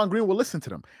sure Draymond Green will listen to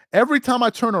them. Every time I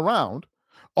turn around,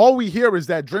 all we hear is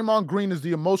that Draymond Green is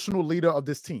the emotional leader of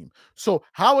this team. So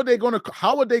how are they going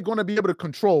to be able to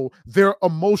control their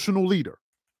emotional leader?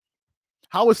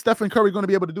 How is Stephen Curry going to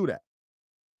be able to do that?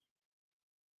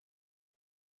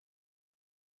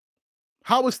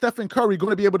 How is Stephen Curry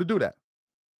going to be able to do that?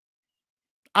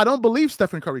 I don't believe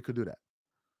Stephen Curry could do that.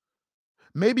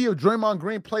 Maybe if Draymond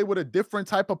Green played with a different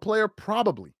type of player,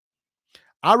 probably.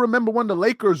 I remember when the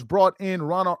Lakers brought in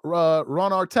Ron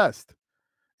Artest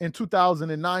in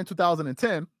 2009,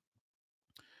 2010,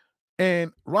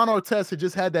 and Ron Artest had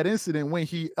just had that incident when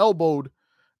he elbowed.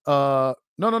 No.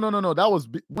 That was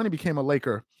when he became a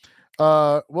Laker.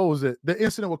 What was it? The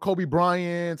incident with Kobe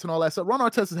Bryant and all that stuff. Ron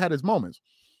Artest has had his moments.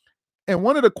 And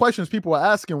one of the questions people were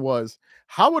asking was,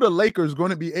 how are the Lakers going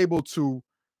to be able to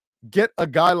get a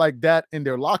guy like that in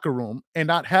their locker room and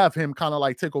not have him kind of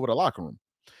like take over the locker room?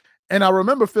 And I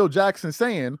remember Phil Jackson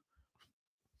saying,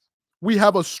 we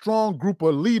have a strong group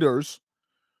of leaders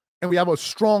and we have a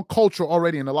strong culture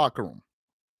already in the locker room.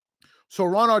 So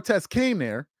Ron Artest came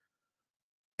there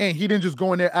and he didn't just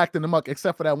go in there acting amok,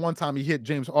 except for that one time he hit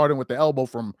James Harden with the elbow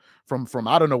from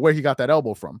I don't know where he got that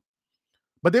elbow from.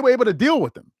 But they were able to deal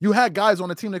with him. You had guys on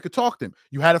the team that could talk to him.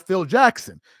 You had a Phil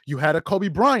Jackson. You had a Kobe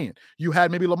Bryant. You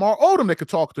had maybe Lamar Odom that could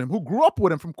talk to him, who grew up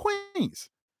with him from Queens.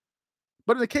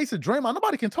 But in the case of Draymond,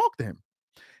 nobody can talk to him.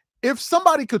 If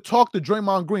somebody could talk to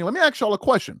Draymond Green, let me ask y'all a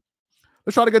question.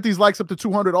 Let's try to get these likes up to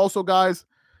 200. Also, guys,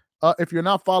 if you're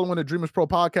not following the Dreamers Pro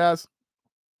podcast,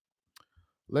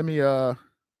 let me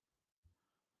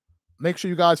make sure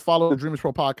you guys follow the Dreamers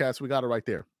Pro podcast. We got it right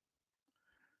there.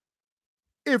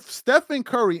 If Stephen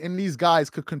Curry and these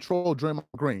guys could control Draymond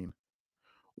Green,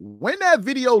 when that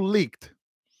video leaked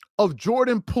of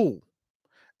Jordan Poole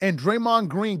and Draymond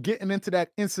Green getting into that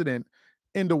incident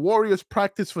in the Warriors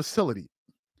practice facility,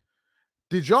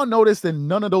 did y'all notice that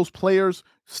none of those players,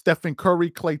 Stephen Curry,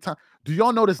 Klay Thompson, do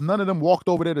y'all notice none of them walked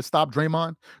over there to stop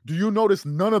Draymond? Do you notice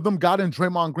none of them got in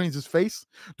Draymond Green's face?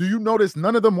 Do you notice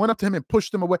none of them went up to him and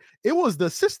pushed him away? It was the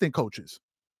assistant coaches.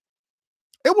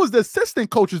 It was the assistant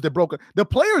coaches that broke it. The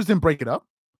players didn't break it up.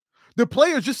 The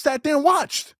players just sat there and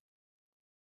watched.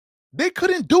 They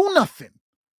couldn't do nothing.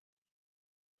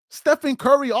 Stephen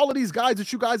Curry, all of these guys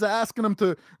that you guys are asking them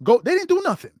to go, they didn't do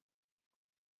nothing.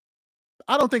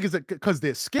 I don't think it's because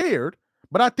they're scared,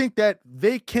 but I think that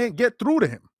they can't get through to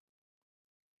him.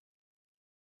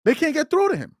 They can't get through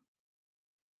to him.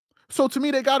 So to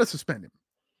me, they got to suspend him.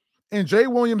 And Jay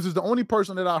Williams is the only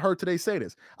person that I heard today say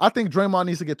this. I think Draymond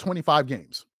needs to get 25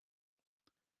 games.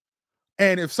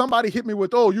 And if somebody hit me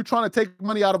with, oh, you're trying to take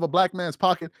money out of a black man's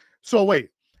pocket. So wait,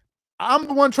 I'm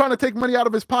the one trying to take money out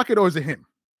of his pocket, or is it him?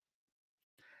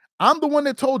 I'm the one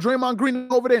that told Draymond Green to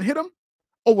go over there and hit him,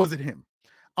 or was it him?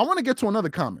 I want to get to another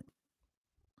comment.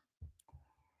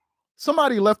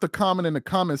 Somebody left a comment in the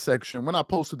comment section when I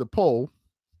posted the poll,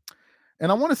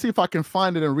 and I want to see if I can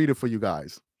find it and read it for you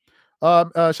guys.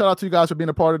 Shout out to you guys for being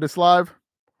a part of this live.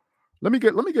 Let me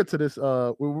get to this.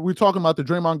 We're talking about the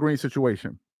Draymond Green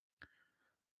situation.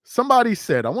 Somebody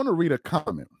said, I want to read a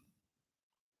comment.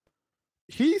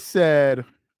 He said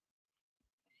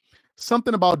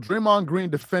something about Draymond Green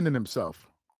defending himself.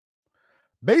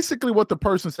 Basically what the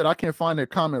person said, I can't find their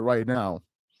comment right now.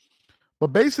 But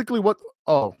basically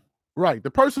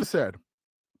the person said,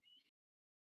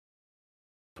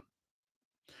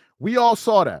 we all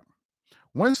saw that.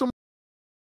 When some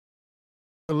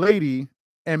lady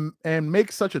and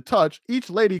make such a touch,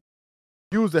 each lady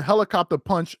used a helicopter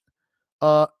punch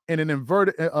in an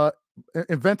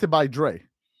invented by Dre.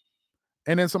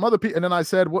 And then some other people, and then I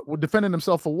said, what defending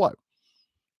himself for what?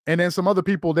 And then some other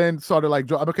people then started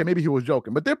like, okay, maybe he was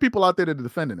joking. But there are people out there that are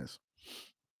defending this.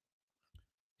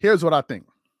 Here's what I think.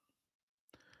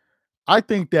 I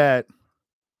think that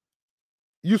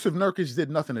Yusuf Nurkic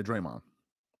did nothing to Draymond.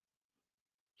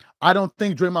 I don't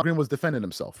think Draymond Green was defending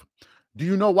himself. Do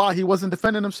you know why he wasn't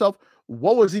defending himself?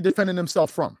 What was he defending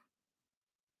himself from?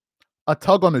 A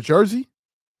tug on the jersey?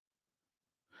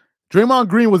 Draymond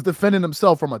Green was defending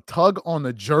himself from a tug on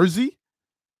the jersey?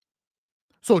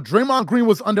 So Draymond Green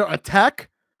was under attack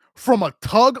from a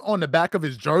tug on the back of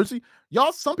his jersey?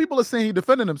 Y'all, some people are saying he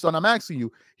defended himself. I'm asking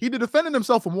you, he defended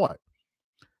himself from what?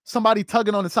 Somebody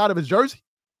tugging on the side of his jersey?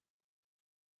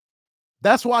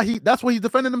 That's what he's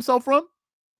defending himself from?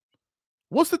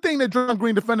 What's the thing that Draymond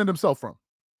Green defended himself from?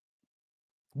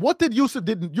 What did Yusuf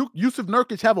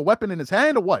Nurkic have a weapon in his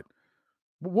hand or what?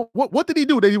 What did he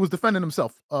do that he was defending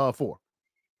himself for?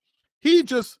 He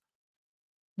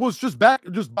was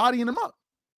bodying him up.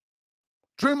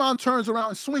 Draymond turns around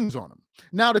and swings on him.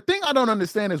 Now, the thing I don't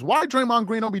understand is why Draymond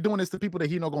Green don't be doing this to people that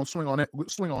he not going to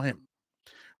swing on him.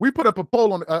 We put up a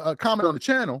poll on a comment on the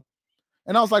channel,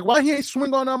 and I was like, why he ain't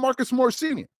swing on Marcus Morris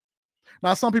Sr.?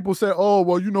 Now, some people say, oh,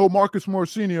 well, Marcus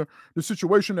Morris Sr., the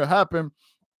situation that happened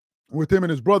with him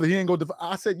and his brother, he ain't go.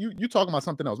 I said, you talking about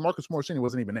something else. Marcus Morris Sr.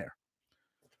 wasn't even there.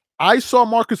 I saw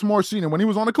Marcus Morris Sr. when he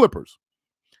was on the Clippers.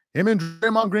 Him and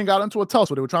Draymond Green got into a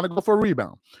tussle. They were trying to go for a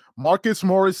rebound. Marcus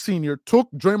Morris Sr. took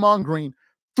Draymond Green,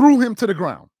 threw him to the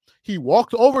ground. He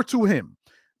walked over to him.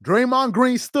 Draymond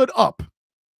Green stood up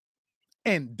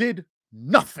and did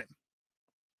nothing.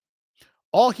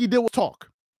 All he did was talk.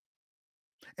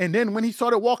 And then when he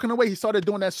started walking away, he started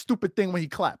doing that stupid thing when he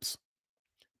claps.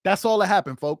 That's all that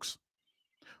happened, folks.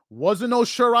 Wasn't no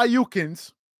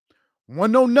Shoryukens.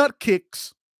 Wasn't no nut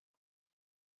kicks.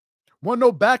 Wasn't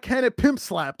no backhanded pimp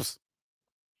slaps.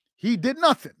 He did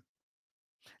nothing.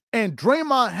 And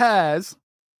Draymond has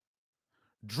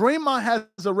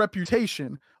a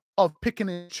reputation of picking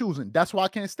and choosing. That's why I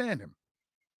can't stand him.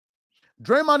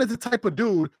 Draymond is the type of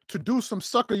dude to do some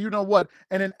sucker, you know what,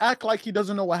 and then act like he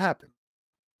doesn't know what happened.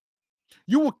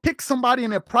 You will kick somebody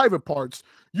in their private parts.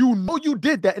 You know you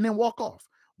did that and then walk off.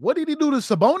 What did he do to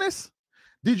Sabonis?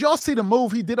 Did y'all see the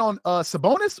move he did on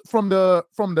Sabonis from the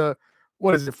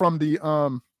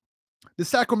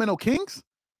Sacramento Kings?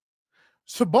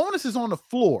 Sabonis is on the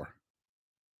floor.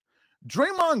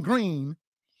 Draymond Green,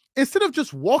 instead of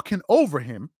just walking over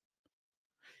him,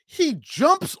 he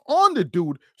jumps on the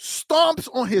dude, stomps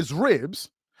on his ribs,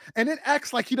 and then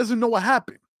acts like he doesn't know what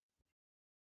happened.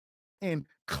 And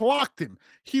clocked him.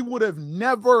 He would have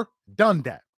never done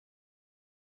that.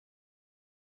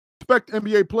 Expect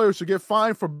NBA players to get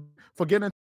fined for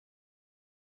getting.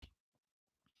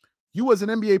 You as an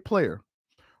NBA player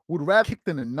would rather kick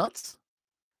in the nuts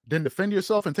than defend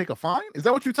yourself and take a fine? Is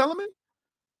that what you're telling me?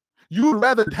 You would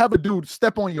rather have a dude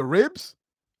step on your ribs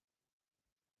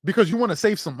because you want to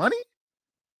save some money?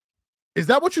 Is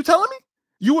that what you're telling me?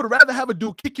 You would rather have a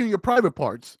dude kick you in your private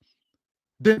parts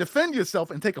than defend yourself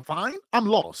and take a fine? I'm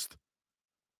lost.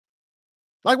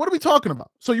 Like, what are we talking about?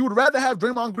 So you would rather have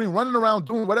Draymond Green running around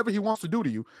doing whatever he wants to do to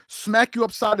you, smack you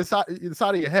upside the side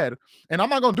of your head, and I'm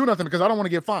not going to do nothing because I don't want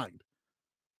to get fined.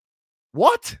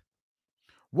 What?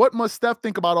 What must Steph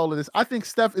think about all of this? I think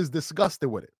Steph is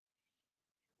disgusted with it.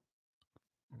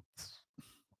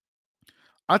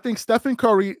 I think Stephen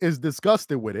Curry is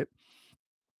disgusted with it,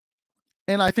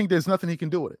 and I think there's nothing he can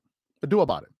do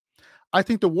about it. I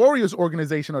think the Warriors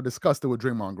organization are disgusted with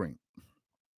Draymond Green.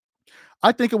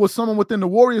 I think it was someone within the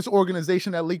Warriors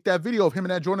organization that leaked that video of him in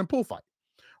that Jordan Poole fight.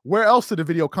 Where else did the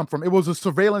video come from? It was a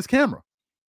surveillance camera.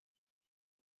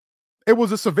 It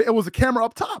was a camera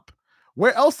up top.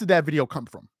 Where else did that video come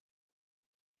from?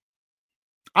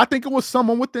 I think it was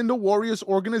someone within the Warriors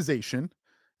organization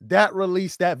that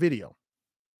released that video.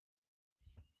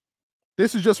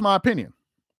 This is just my opinion.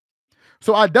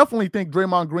 So I definitely think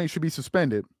Draymond Green should be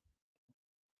suspended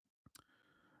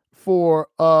for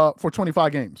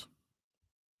 25 games.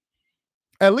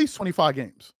 At least 25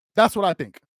 games. That's what I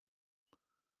think.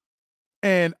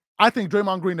 And I think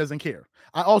Draymond Green doesn't care.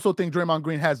 I also think Draymond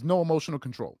Green has no emotional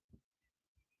control.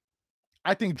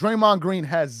 I think Draymond Green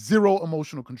has zero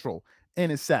emotional control,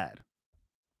 and it's sad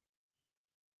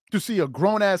to see a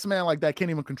grown-ass man like that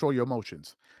can't even control your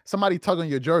emotions. Somebody tug on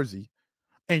your jersey,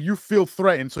 and you feel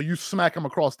threatened, so you smack him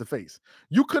across the face.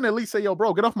 You couldn't at least say, yo,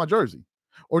 bro, get off my jersey,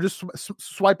 or just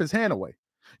swipe his hand away.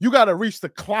 You got to reach to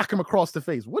clock him across the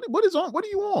face. What is on? What are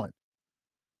you on?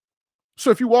 So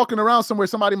if you're walking around somewhere,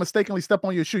 somebody mistakenly step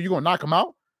on your shoe, you're going to knock them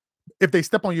out? If they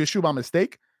step on your shoe by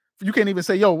mistake? You can't even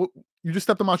say, yo, you just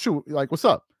stepped on my shoe. Like, what's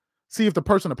up? See if the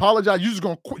person apologized. You're just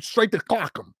going to straight to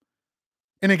clock them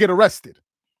and then get arrested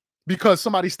because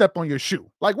somebody stepped on your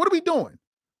shoe. Like, what are we doing?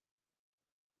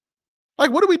 Like,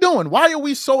 what are we doing? Why are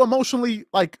we so emotionally,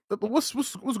 like, what's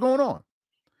going on?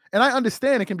 And I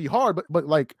understand it can be hard, but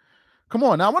like, come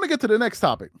on. Now, I want to get to the next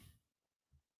topic.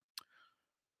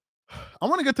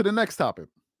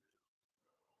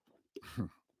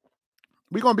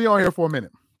 We're going to be on here for a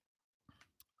minute.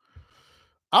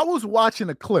 I was watching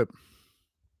a clip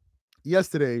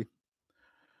yesterday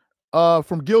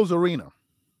from Gil's Arena.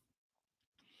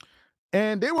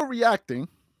 And they were reacting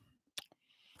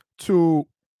to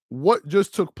what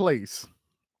just took place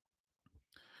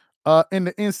in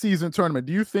the in-season tournament.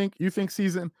 Do you think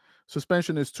season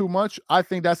suspension is too much? I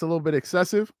think that's a little bit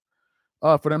excessive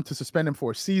for them to suspend him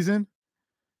for a season.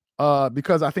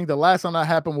 Because I think the last time that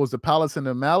happened was the Palace and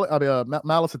the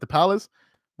Malice at the Palace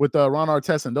with Ron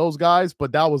Artest and those guys,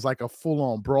 but that was like a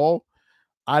full-on brawl.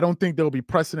 I don't think there'll be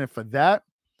precedent for that.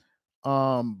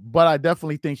 But I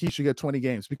definitely think he should get 20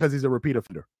 games because he's a repeat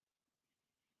offender.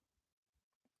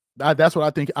 That's what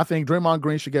I think. I think Draymond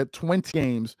Green should get 20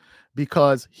 games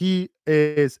because he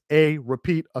is a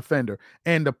repeat offender.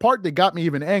 And the part that got me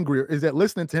even angrier is that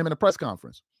listening to him in a press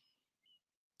conference,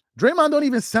 Draymond don't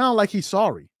even sound like he's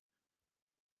sorry.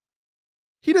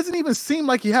 He doesn't even seem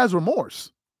like he has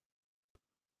remorse.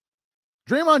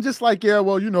 Draymond just like, yeah,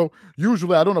 well,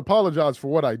 usually I don't apologize for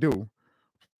what I do.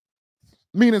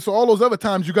 Meaning, so all those other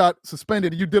times you got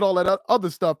suspended and you did all that other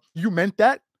stuff, you meant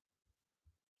that?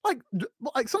 Like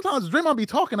sometimes Draymond be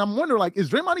talking, I'm wondering, like, is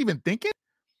Draymond even thinking?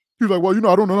 He's like, well,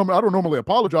 I don't normally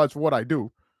apologize for what I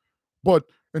do. But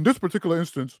in this particular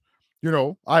instance,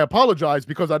 I apologize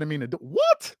because I didn't mean to do.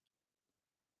 What?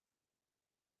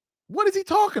 What is he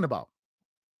talking about?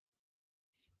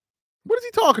 What is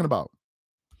he talking about?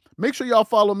 Make sure y'all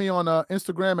follow me on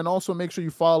Instagram, and also make sure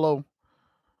you follow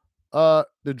the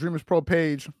Dreamers Pro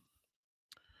page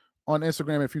on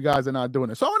Instagram if you guys are not doing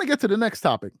it. So I want to get to the next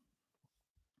topic.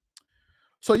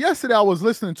 So yesterday I was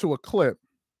listening to a clip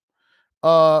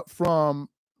from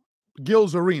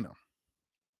Gil's Arena.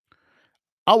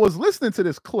 I was listening to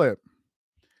this clip,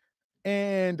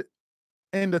 and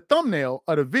in the thumbnail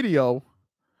of the video,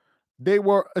 they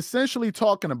were essentially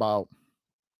talking about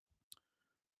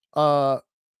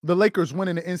the Lakers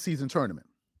winning the in-season tournament.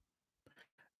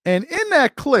 And in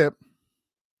that clip,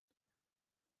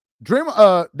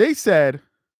 they said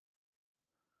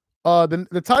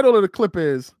the title of the clip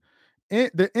is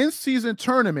the in-season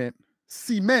tournament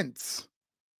cements.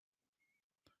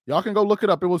 Y'all can go look it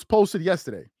up. It was posted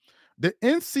yesterday. The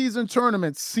in-season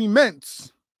tournament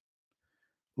cements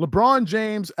LeBron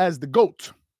James as the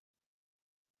GOAT.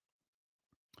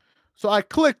 So I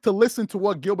clicked to listen to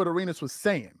what Gilbert Arenas was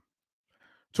saying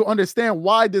to understand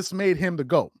why this made him the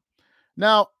GOAT.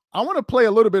 Now, I want to play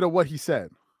a little bit of what he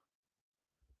said.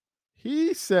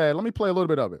 He said, let me play a little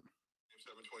bit of it. Game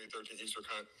 7, 2013 Eastern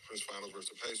Conference Finals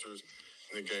versus the Pacers,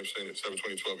 and then Game 7,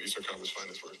 2012 Eastern Conference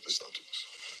Finals versus the Celtics.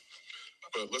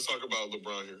 But let's talk about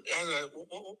LeBron here.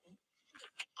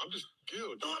 I'm just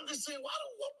Gil. No, I'm just saying, what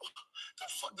the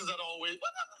fuck does that always?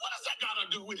 What does that got to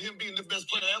do with him being the best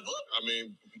player ever? I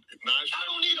mean, I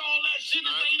don't need all that shit to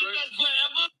say the best player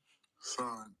ever.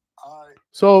 Son,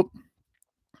 So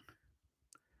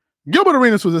Gilbert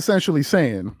Arenas was essentially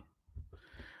saying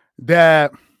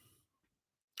that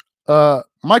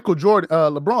Michael Jordan,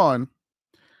 LeBron,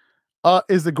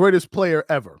 is the greatest player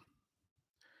ever.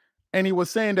 And he was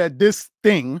saying that this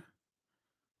thing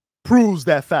proves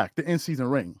that fact, the in-season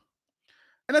ring.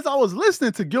 And as I was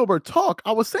listening to Gilbert talk,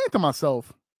 I was saying to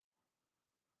myself,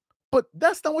 but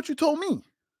that's not what you told me.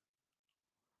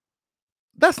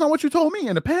 That's not what you told me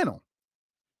in the panel.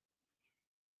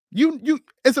 You,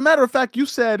 as a matter of fact, you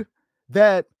said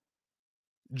that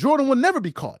Jordan would never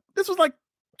be caught. This was like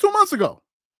 2 months ago.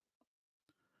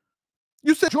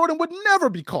 You said Jordan would never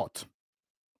be caught.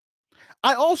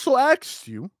 I also asked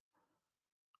you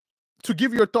to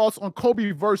give your thoughts on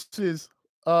Kobe versus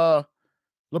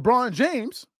LeBron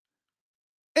James,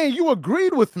 and you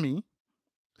agreed with me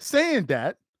saying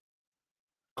that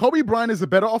Kobe Bryant is a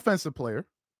better offensive player.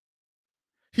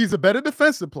 He's a better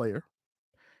defensive player.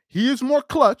 He is more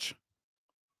clutch,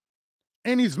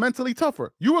 and he's mentally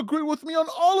tougher. You agree with me on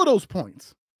all of those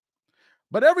points.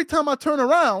 But every time I turn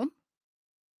around,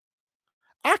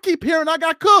 I keep hearing I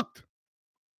got cooked.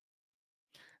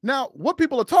 Now, what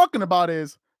people are talking about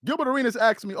is Gilbert Arenas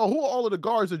asked me, who are all of the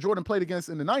guards that Jordan played against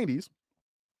in the 90s?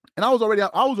 And I was already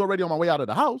on my way out of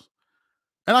the house,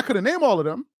 and I couldn't name all of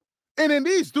them. And then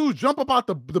these dudes jump up out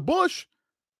the bush,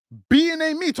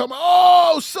 B&A me, talking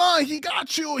about, son, he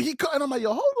got you. And I'm like,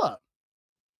 yo, hold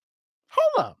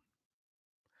up.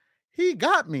 He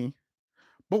got me.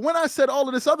 But when I said all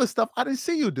of this other stuff, I didn't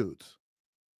see you dudes.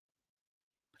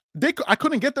 I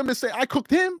couldn't get them to say I cooked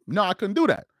him. No, I couldn't do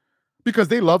that because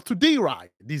they love to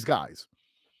D-ride, these guys.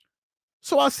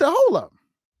 So I said, hold up.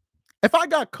 If I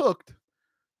got cooked,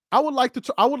 I would like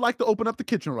to open up the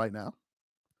kitchen right now.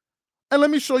 And let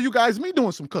me show you guys me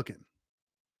doing some cooking.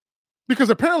 Because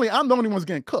apparently I'm the only one's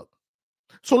getting cooked.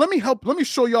 So let me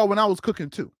show y'all when I was cooking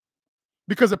too.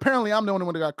 Because apparently I'm the only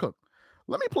one that got cooked.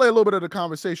 Let me play a little bit of the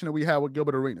conversation that we had with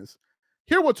Gilbert Arenas.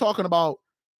 Here we're talking about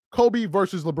Kobe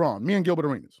versus LeBron, me and Gilbert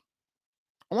Arenas.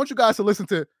 I want you guys to listen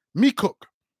to me cook.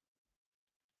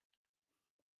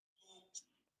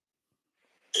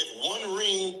 If one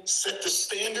ring set the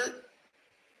standard,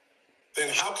 then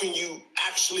how can you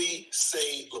actually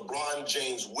say LeBron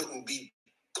James wouldn't be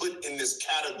put in this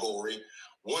category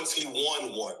once he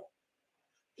won one?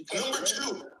 Number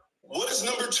two. What is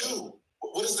number two?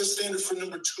 What is the standard for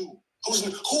number two? Who is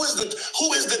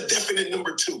the definite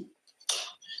number two?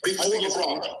 Before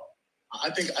LeBron. I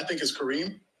think it's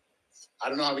Kareem. I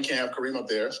don't know how we can't have Kareem up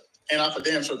there. And I for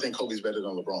damn sure think Kobe's better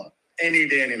than LeBron. Any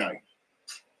day, any night.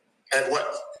 At what?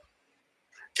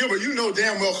 Gilbert, you know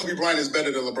damn well Kobe Bryant is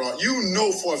better than LeBron. You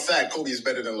know for a fact Kobe is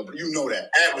better than LeBron. You know that.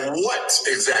 At what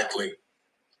exactly?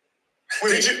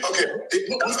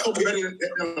 Was Kobe better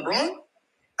than LeBron?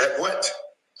 At what?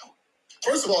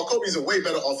 First of all, Kobe's a way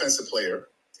better offensive player.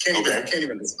 Can't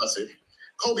even discuss it.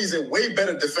 Kobe's a way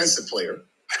better defensive player.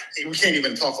 We can't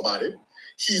even talk about it.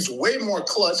 He's way more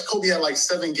clutch. Kobe had like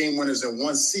 7 game winners in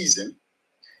one season.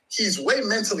 He's way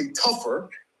mentally tougher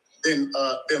than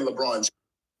LeBron.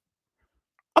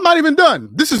 I'm not even done.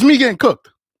 This is me getting cooked.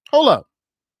 Hold up.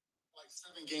 Like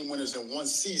 7 game winners in one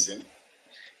season.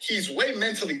 He's way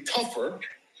mentally tougher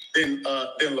than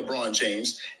LeBron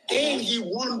James, and he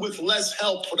won with less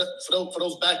help for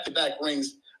those back-to-back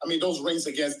rings. I mean, those rings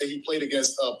that he played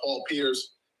against Paul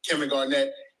Pierce, Kevin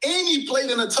Garnett, and he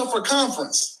played in a tougher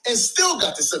conference and still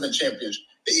got the 7 championships.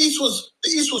 The East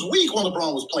was weak when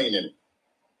LeBron was playing in it.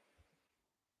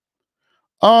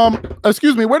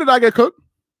 Excuse me, where did I get cooked?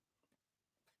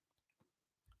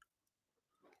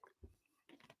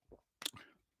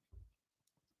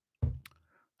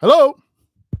 Hello?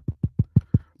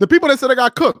 The people that said I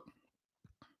got cooked.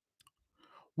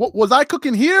 What was I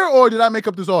cooking here, or did I make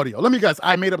up this audio? Let me guess.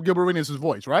 I made up Gilbert Arenas'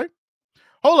 voice, right?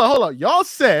 Hold on. Y'all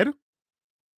said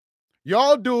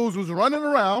y'all dudes was running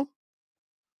around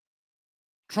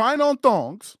trying on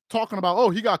thongs, talking about,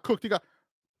 he got cooked. He got.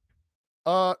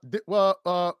 Did I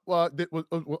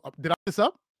this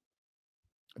up?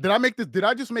 Did I make this? Did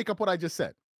I just make up what I just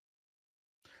said?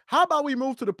 How about we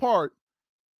move to the part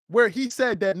where he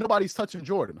said that nobody's touching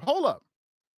Jordan? Hold up.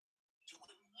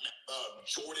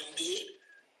 Jordan did.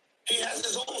 He has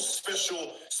his own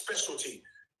specialty.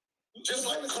 Just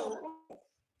like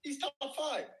he's top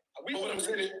 5. But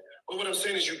what I'm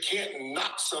saying is you can't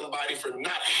knock somebody for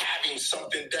not having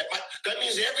something that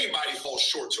means everybody falls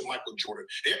short to Michael Jordan.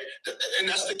 And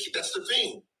that's the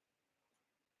thing.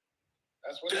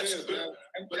 That's what it is, man.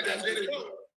 But that's it.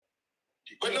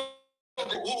 But no,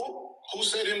 who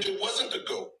said MJ wasn't the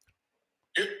GOAT?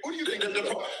 Who do you think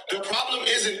the problem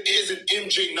isn't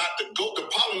MJ not the GOAT? The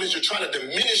problem is you're trying to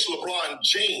diminish LeBron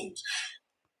James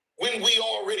when we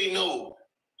already know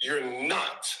you're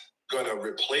not going to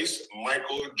replace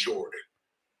Michael Jordan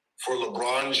for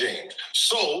LeBron James.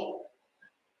 So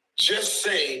just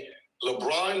say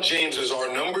LeBron James is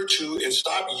our number 2 and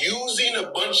stop using a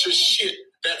bunch of shit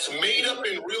that's made up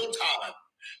in real time.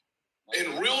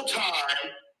 In real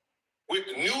time, with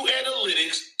new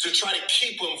analytics to try to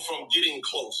keep him from getting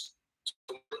close.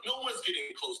 No one's getting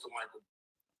close to Michael.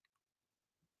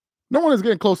 No one is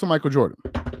getting close to Michael Jordan.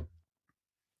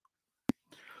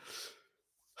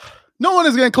 No one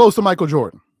is getting close to Michael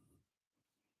Jordan.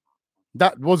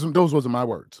 Those wasn't my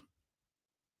words.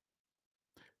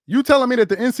 You telling me that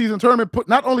the in-season tournament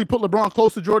not only put LeBron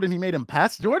close to Jordan, he made him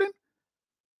pass Jordan?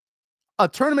 A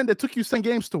tournament that took you 7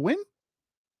 games to win?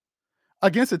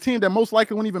 Against a team that most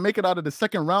likely won't even make it out of the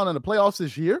second round in the playoffs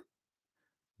this year?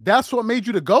 That's what made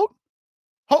you the GOAT?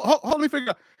 Hold me figure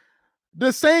out.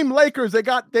 The same Lakers that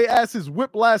got their asses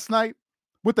whipped last night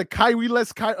with the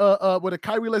Kyrie-less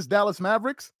Dallas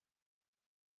Mavericks.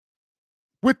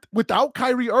 Without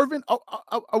Kyrie Irving,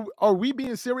 are we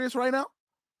being serious right now?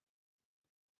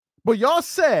 But y'all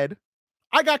said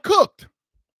I got cooked.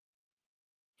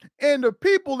 And the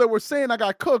people that were saying I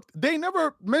got cooked, they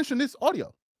never mentioned this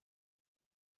audio.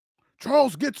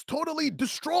 Charles gets totally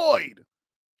destroyed.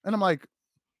 And I'm like,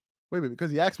 wait,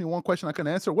 because he asked me one question I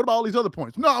couldn't answer. What about all these other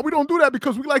points? No, we don't do that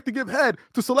because we like to give head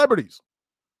to celebrities.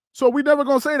 So we never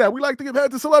going to say that. We like to give head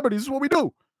to celebrities. This is what we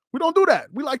do. We don't do that.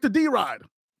 We like to D-ride.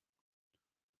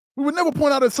 We would never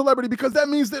point out a celebrity because that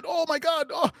means that, oh my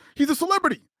God, he's a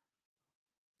celebrity.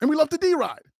 And we love to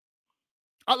D-ride.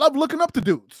 I love looking up to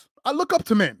dudes. I look up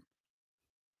to men.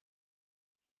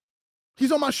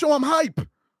 He's on my show. I'm hype.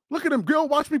 Look at him, Gil.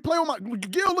 Watch me play with my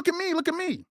Gil. Look at me. Look at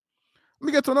me. Let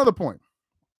me get to another point.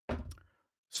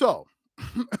 So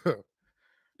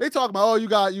they talk about, oh, you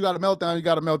got a meltdown. You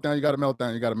got a meltdown. You got a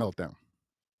meltdown. You got a meltdown.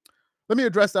 Let me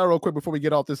address that real quick before we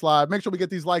get off this live. Make sure we get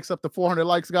these likes up to 400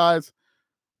 likes, guys,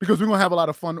 because we're gonna have a lot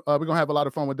of fun. We're gonna have a lot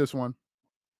of fun with this one.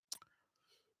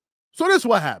 So this is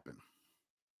what happened.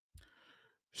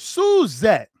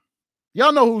 Suzette.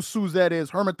 Y'all know who Suzette is.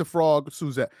 Hermit the Frog,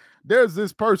 Suzette. There's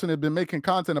this person that's been making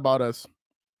content about us.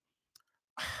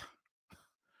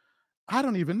 I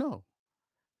don't even know.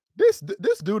 This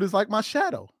dude is like my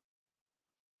shadow.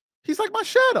 He's like my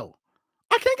shadow.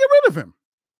 I can't get rid of him.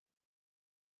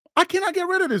 I cannot get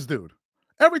rid of this dude.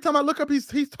 Every time I look up, he's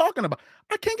talking about.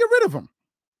 I can't get rid of him.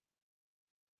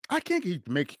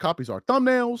 He copies our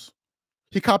thumbnails.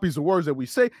 He copies the words that we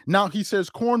say. Now he says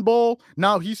cornball.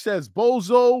 Now he says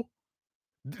bozo.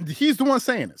 He's the one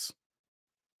saying this.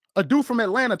 A dude from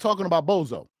Atlanta talking about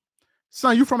bozo.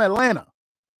 Son, you from Atlanta.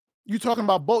 You talking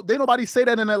about bozo. They nobody say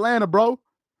that in Atlanta, bro.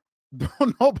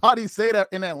 Don't nobody say that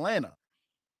in Atlanta.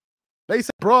 They say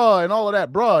bruh and all of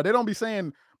that, bruh. They don't be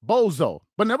saying bozo.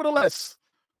 But nevertheless,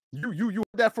 you heard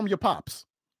that from your pops.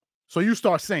 So you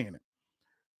start saying it.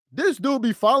 This dude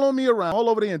be following me around all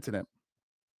over the internet.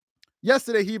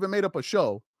 Yesterday, he even made up a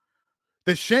show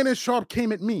that Shannon Sharp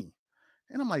came at me.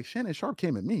 And I'm like, Shannon Sharp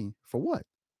came at me for what?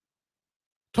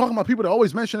 Talking about people that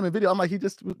always mention him in video. I'm like,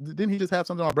 didn't he just have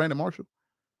something on Brandon Marshall?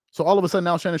 So all of a sudden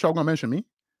now Shannon Sharp gonna mention me?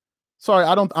 Sorry,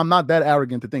 I'm not that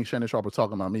arrogant to think Shannon Sharp was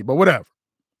talking about me, but whatever.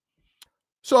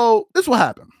 So this is what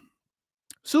happened.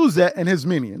 Suzette and his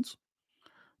minions,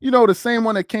 the same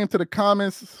one that came to the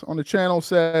comments on the channel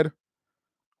said,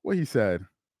 what he said?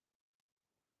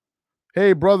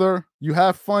 Hey brother, you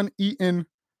have fun eating.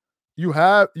 You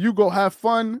go have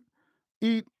fun,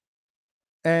 eat,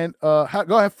 and go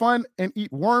have fun and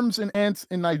eat worms and ants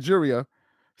in Nigeria.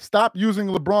 Stop using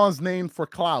LeBron's name for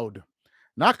cloud.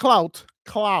 Not clout,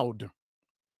 cloud.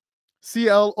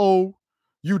 CLOUD,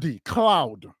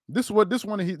 cloud. This is what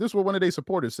one of their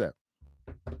supporters said.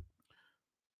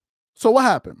 So what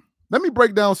happened? Let me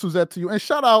break down Suzette to you, and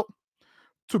shout out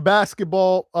to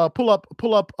basketball pull up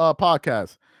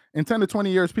podcast. In 10 to 20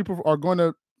 years, people are going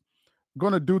to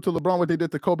do to LeBron what they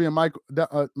did to Kobe and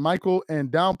Michael,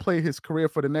 and downplay his career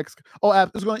for the next. Oh,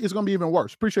 it's going to be even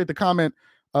worse. Appreciate the comment,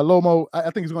 Lomo. I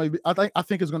think it's going to be. I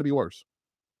think it's going to be worse.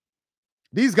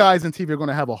 These guys in TV are going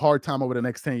to have a hard time over the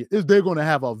next 10 years. They're going to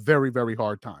have a very, very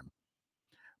hard time.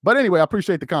 But anyway, I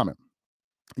appreciate the comment.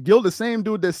 Gil, the same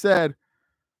dude that said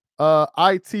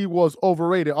IT was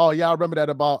overrated. Oh yeah, I remember that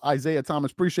about Isaiah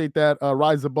Thomas. Appreciate that.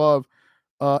 Rise above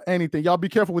anything. Y'all be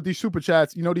careful with these super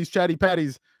chats. These chatty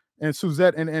patties and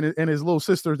Suzette and his little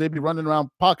sisters, they be running around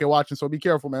pocket watching, so be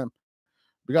careful, man.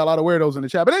 We got a lot of weirdos in the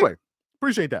chat. But anyway,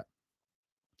 appreciate that.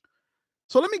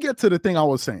 So let me get to the thing I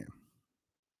was saying.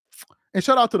 And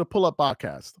shout out to the Pull Up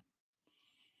podcast.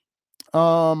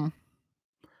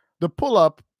 The Pull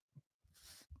Up,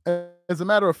 as a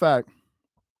matter of fact,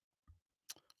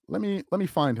 let me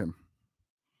find him.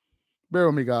 Bear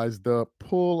with me, guys. The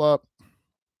Pull Up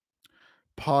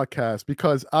podcast,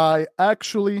 because I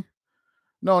actually,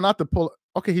 no, not the Pull.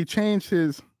 Okay, he changed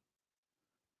his.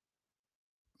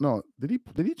 No, did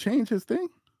he change his thing?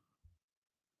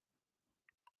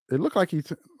 It looked like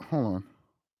hold on.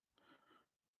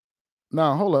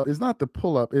 Now, hold up. It's not the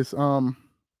pull up. It's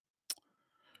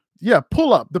yeah,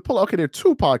 pull up. The pull up. Okay, there are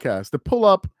two podcasts. The pull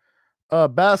up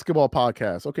basketball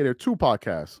podcast. Okay, there are two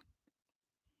podcasts.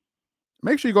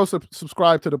 Make sure you go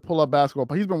subscribe to the pull up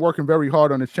basketball. He's been working very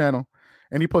hard on his channel,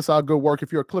 and he puts out good work.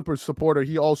 If you're a Clippers supporter,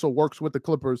 he also works with the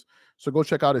Clippers. So go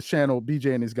check out his channel,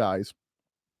 BJ and his guys.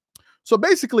 So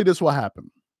basically, this will happen.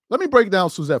 Let me break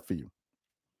down Suzette for you.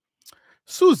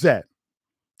 Suzette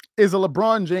is a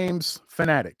LeBron James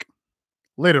fanatic,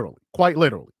 literally, quite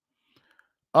literally.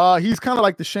 He's kind of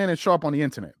like the Shannon Sharp on the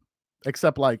internet,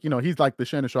 except like, he's like the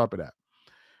Shannon Sharp of that.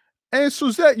 And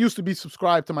Suzette used to be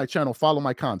subscribed to my channel, follow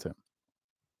my content.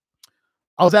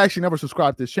 I was actually never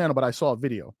subscribed to this channel, but I saw a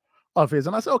video of his,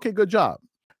 and I said, okay, good job.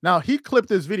 Now, he clipped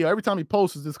this video. Every time he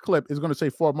posts this clip, it's going to say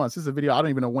 4 months. This is a video. I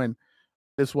don't even know when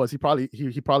this was. He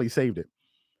probably saved it.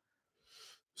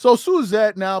 So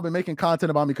Suzette now been making content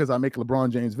about me because I make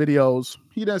LeBron James videos.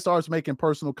 He then starts making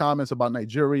personal comments about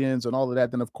Nigerians and all of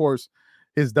that. Then, of course,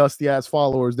 his dusty-ass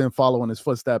followers then follow in his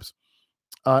footsteps,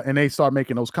 and they start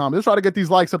making those comments. Let's try to get these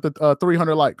likes up to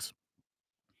 300 likes.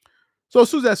 So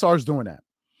Suzette starts doing that.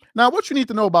 Now, what you need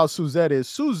to know about Suzette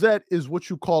is what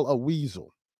you call a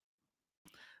weasel.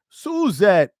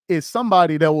 Suzette is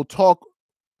somebody that will talk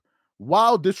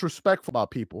wild disrespectful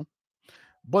about people,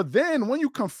 but then when you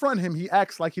confront him, he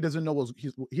acts like he doesn't know what's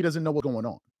going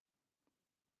on.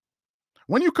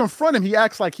 When you confront him, he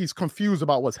acts like he's confused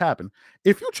about what's happened.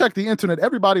 If you check the internet,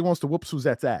 everybody wants to whoop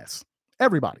Suzette's ass.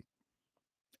 Everybody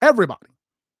that's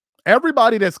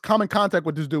come in contact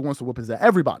with this dude wants to whoop his ass.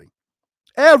 Everybody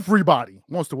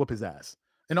wants to whoop his ass.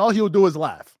 And all he'll do is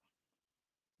laugh.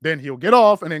 Then he'll get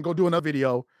off and then go do another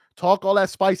video, talk all that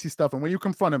spicy stuff. And when you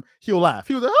confront him, he'll laugh.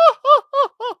 He was like, ah, ah, ah,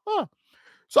 ah, ah.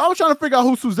 So I was trying to figure out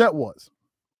who Suzette was.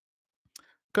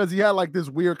 Because he had like this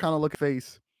weird kind of looking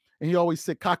face. And he always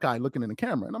sit cockeyed looking in the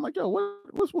camera. And I'm like, yo,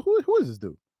 who is this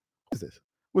dude? Who is this?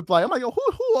 I'm like, yo,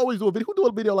 who always do a video? Who do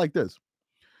a video like this?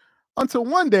 Until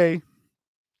one day,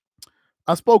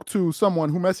 I spoke to someone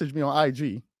who messaged me on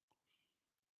IG.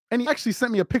 And he actually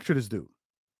sent me a picture of this dude.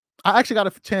 I actually got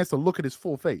a chance to look at his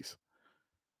full face.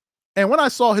 And when I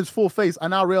saw his full face, I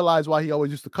now realized why he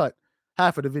always used to cut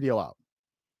half of the video out.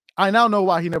 I now know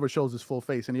why he never shows his full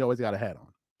face and he always got a hat on.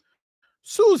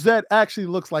 Suzette actually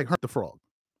looks like Hermit the Frog.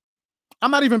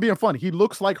 I'm not even being funny. He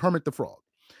looks like Hermit the Frog.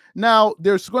 Now,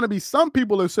 there's going to be some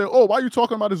people that say, oh, why are you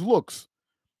talking about his looks?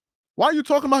 Why are you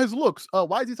talking about his looks?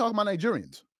 Why is he talking about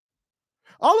Nigerians?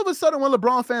 All of a sudden, when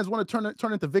LeBron fans want to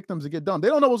turn into victims and get dumb, they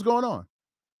don't know what's going on.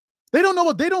 They don't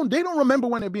know they don't remember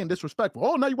when they're being disrespectful.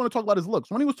 Oh, now you want to talk about his looks.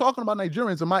 When he was talking about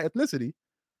Nigerians and my ethnicity,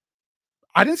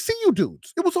 I didn't see you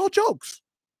dudes. It was all jokes.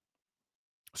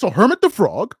 So Hermit the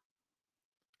Frog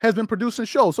has been producing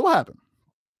shows. So what happened?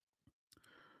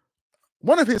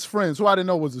 One of his friends, who I didn't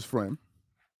know was his friend,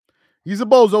 he's a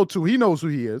bozo too. He knows who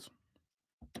he is.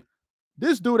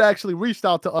 This dude actually reached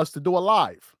out to us to do a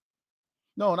live.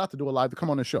 No, not to do a live, to come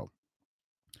on the show.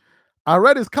 I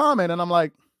read his comment and I'm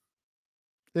like,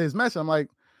 his message, I'm like,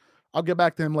 I'll get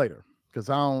back to him later because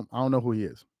I don't know who he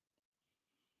is.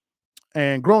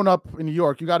 And growing up in New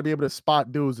York, you got to be able to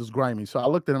spot dudes as grimy. So I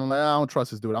looked at him and I'm like, I don't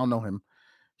trust this dude. I don't know him.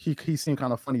 He seemed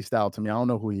kind of funny style to me. I don't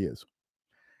know who he is.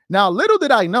 Now, little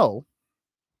did I know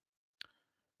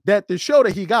that the show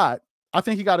that he got, I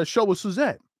think he got a show with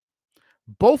Suzette.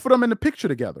 Both of them in the picture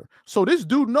together. So this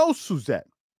dude knows Suzette.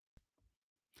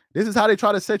 This is how they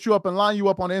try to set you up and line you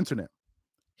up on the internet.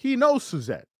 He knows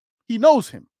Suzette. He knows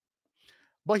him.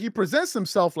 But he presents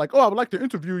himself like, oh, I would like to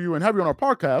interview you and have you on our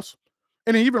podcast.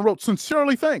 And he even wrote,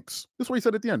 sincerely thanks. This is what he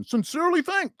said at the end. Sincerely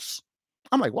thanks.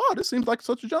 I'm like, wow, this seems like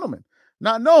such a gentleman.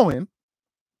 Not knowing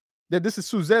that this is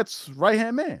Suzette's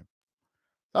right-hand man.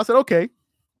 I said, okay.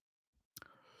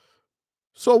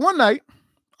 So one night,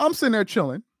 I'm sitting there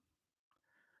chilling.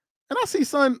 And I see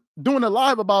son doing a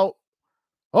live about,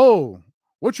 oh,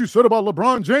 what you said about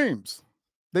LeBron James.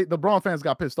 The LeBron fans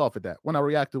got pissed off at that when I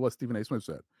reacted to what Stephen A. Smith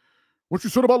said. What you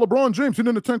said about LeBron James, he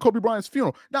didn't attend Kobe Bryant's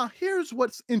funeral. Now, here's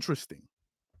what's interesting.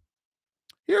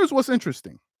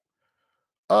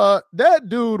 That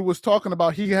dude was talking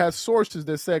about he has sources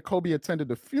that said Kobe attended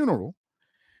the funeral.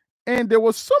 And there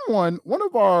was someone, one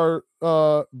of our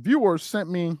viewers sent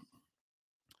me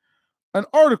an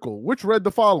article which read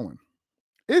the following.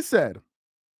 It said,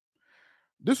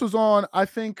 this was on, I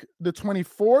think, the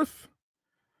 24th.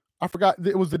 I forgot.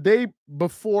 It was the day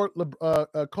before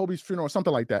Kobe's funeral or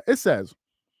something like that. It says,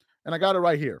 and I got it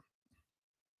right here.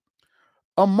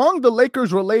 Among the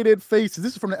Lakers-related faces,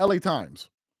 this is from the LA Times,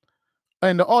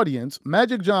 and the audience,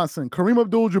 Magic Johnson, Kareem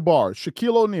Abdul-Jabbar,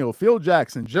 Shaquille O'Neal, Phil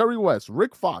Jackson, Jerry West,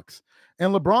 Rick Fox,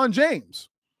 and LeBron James.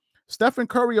 Stephen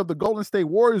Curry of the Golden State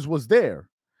Warriors was there.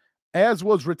 as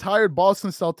was retired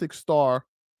Boston Celtics star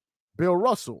Bill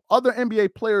Russell. Other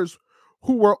NBA players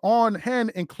who were on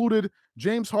hand included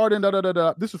James Harden.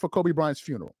 This is for Kobe Bryant's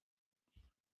funeral.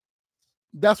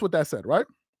 That's what that said, right?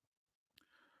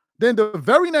 Then the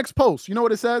very next post, you know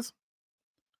what it says?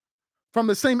 From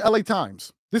the same LA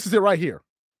Times. This is it right here.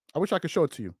 I wish I could show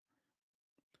it to you.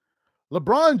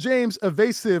 LeBron James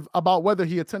evasive about whether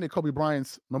he attended Kobe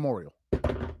Bryant's memorial.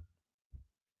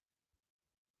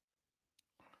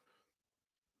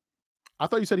 I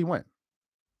thought you said he went.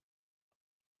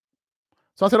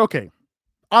 So I said, okay,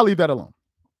 I'll leave that alone.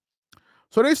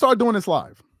 So they start doing this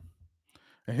live.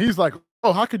 And he's like,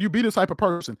 oh, how could you be this type of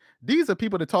person? These are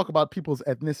people that talk about people's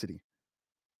ethnicity.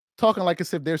 Talking like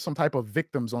as if there's some type of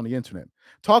victims on the internet.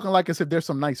 Talking like as if there's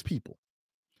some nice people.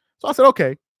 So I said,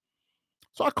 okay.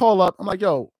 So I call up. I'm like,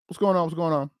 yo, what's going on? What's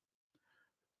going on?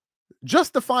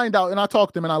 Just to find out, and I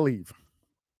talk to him and I leave.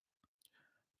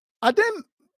 I then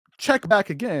check back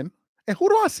again, and who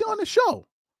do I see on the show?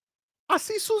 I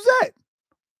see Suzette.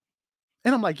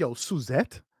 And I'm like, yo,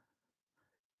 Suzette?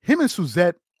 Him and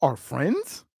Suzette are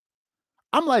friends?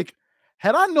 I'm like,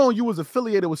 had I known you was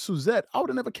affiliated with Suzette, I would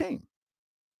have never came.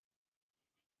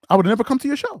 I would have never come to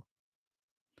your show.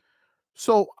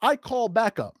 So I call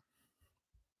back up.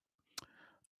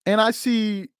 And I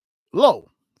see Low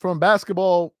from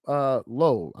basketball.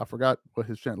 Low. I forgot what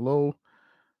his channel.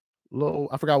 Low.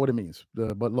 I forgot what it means.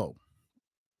 But Low.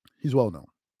 He's well known.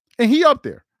 And he up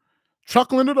there,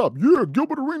 chuckling it up. Yeah,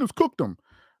 Gilbert Arenas cooked him.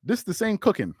 This is the same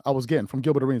cooking I was getting from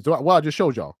Gilbert Arenas. Well, I just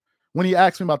showed y'all. When he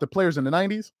asked me about the players in the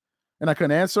 90s, and I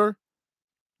couldn't answer,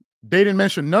 they didn't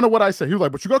mention none of what I said. He was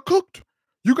like, but you got cooked.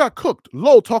 You got cooked.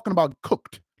 Low talking about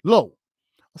cooked. Low.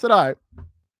 I said, all right.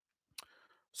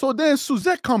 So then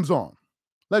Suzette comes on.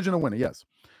 Legend of Winner, yes.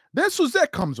 Then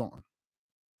Suzette comes on.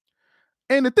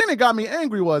 And the thing that got me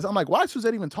angry was, I'm like, why is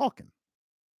Suzette even talking?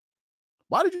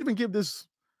 Why did you even give this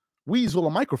weasel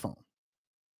a microphone?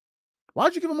 Why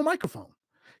did you give him a microphone?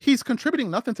 He's contributing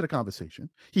nothing to the conversation.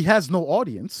 He has no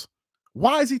audience.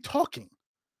 Why is he talking?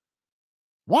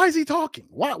 Why is he talking?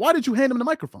 Why did you hand him the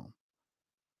microphone?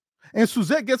 And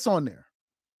Suzette gets on there.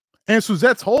 And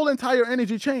Suzette's whole entire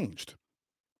energy changed.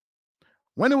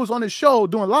 When it was on his show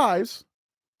doing lives,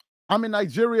 I'm in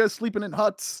Nigeria sleeping in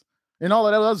huts and all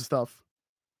of that other stuff.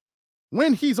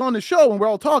 When he's on the show and we're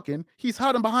all talking, he's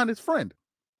hiding behind his friend.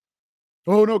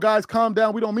 Oh, no, guys, calm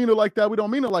down. We don't mean it like that. We don't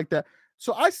mean it like that.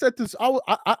 So I said this,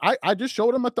 I just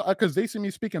showed him because they see me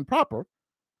speaking proper.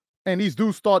 And these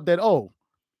dudes thought that, oh,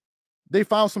 they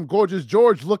found some gorgeous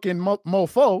George-looking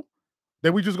mofo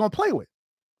that we just going to play with.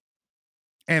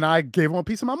 And I gave him a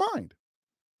piece of my mind.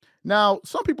 Now,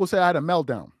 some people say I had a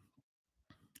meltdown.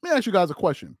 Let me ask you guys a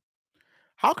question.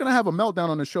 How can I have a meltdown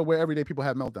on a show where everyday people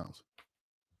have meltdowns?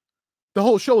 The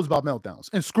whole show is about meltdowns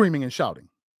and screaming and shouting.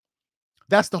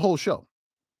 That's the whole show.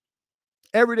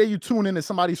 Every day you tune in and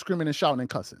somebody screaming and shouting and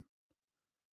cussing.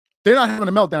 They're not having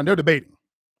a meltdown. They're debating.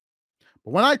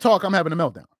 But when I talk, I'm having a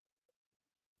meltdown.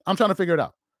 I'm trying to figure it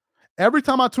out. Every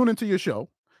time I tune into your show,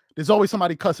 there's always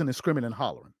somebody cussing and screaming and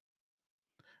hollering.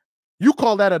 You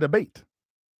call that a debate.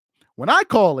 When I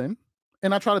call in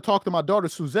and I try to talk to my daughter,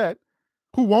 Suzette,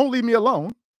 who won't leave me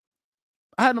alone,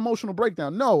 I had an emotional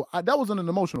breakdown. No, that wasn't an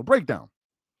emotional breakdown.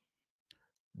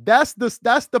 That's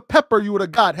the pepper you would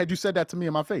have got had you said that to me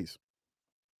in my face.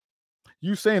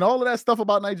 You saying all of that stuff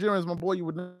about Nigerians, my boy, you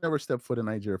would never step foot in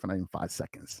Nigeria for not even 5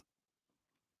 seconds.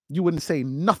 You wouldn't say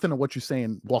nothing of what you're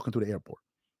saying walking through the airport.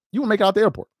 You would make it out the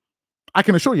airport. I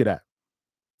can assure you that.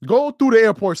 Go through the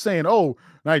airport saying, oh,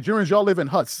 Nigerians, y'all live in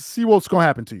huts. See what's going to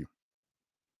happen to you.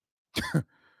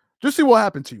 Just see what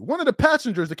happened to you. One of the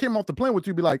passengers that came off the plane with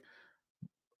you be like,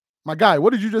 my guy,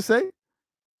 what did you just say?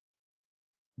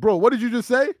 Bro, what did you just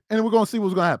say? And then we're going to see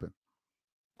what's going to happen.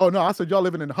 Oh, no, I said y'all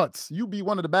living in huts. You be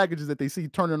one of the baggages that they see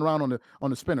turning around on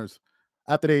the spinners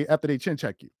after they chin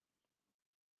check you.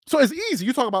 So it's easy.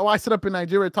 You talk about why I sit up in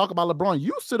Nigeria, talk about LeBron.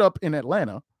 You sit up in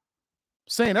Atlanta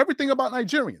saying everything about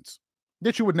Nigerians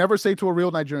that you would never say to a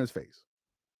real Nigerian's face.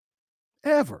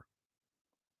 Ever.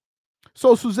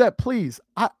 So, Suzette, please,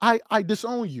 I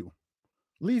disown you.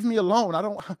 Leave me alone.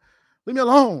 Leave me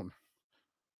alone.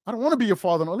 I don't want to be your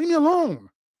father. No, leave me alone.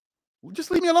 Just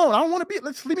leave me alone. I don't want to be.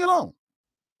 Let's leave me alone.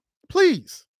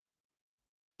 Please.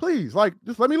 Please,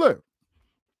 just let me live.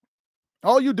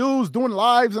 All you do is doing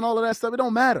lives and all of that stuff. It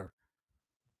don't matter.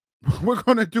 We're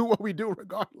going to do what we do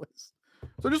regardless.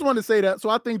 So I just wanted to say that. So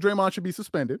I think Draymond should be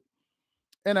suspended.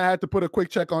 And I had to put a quick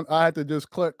check on. I had to just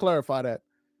clarify that.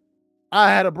 I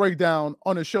had a breakdown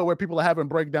on a show where people are having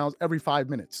breakdowns every 5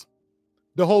 minutes.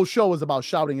 The whole show is about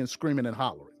shouting and screaming and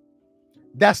hollering.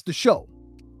 That's the show.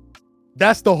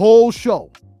 That's the whole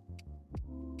show.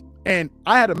 And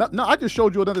I just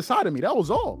showed you another side of me. That was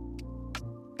all.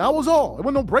 That was all. It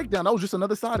wasn't no breakdown. That was just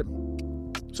another side of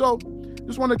me. So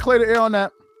just wanted to clear the air on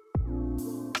that.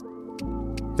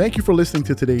 Thank you for listening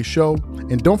to today's show.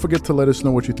 And don't forget to let us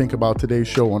know what you think about today's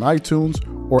show on iTunes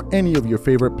or any of your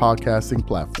favorite podcasting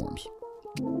platforms.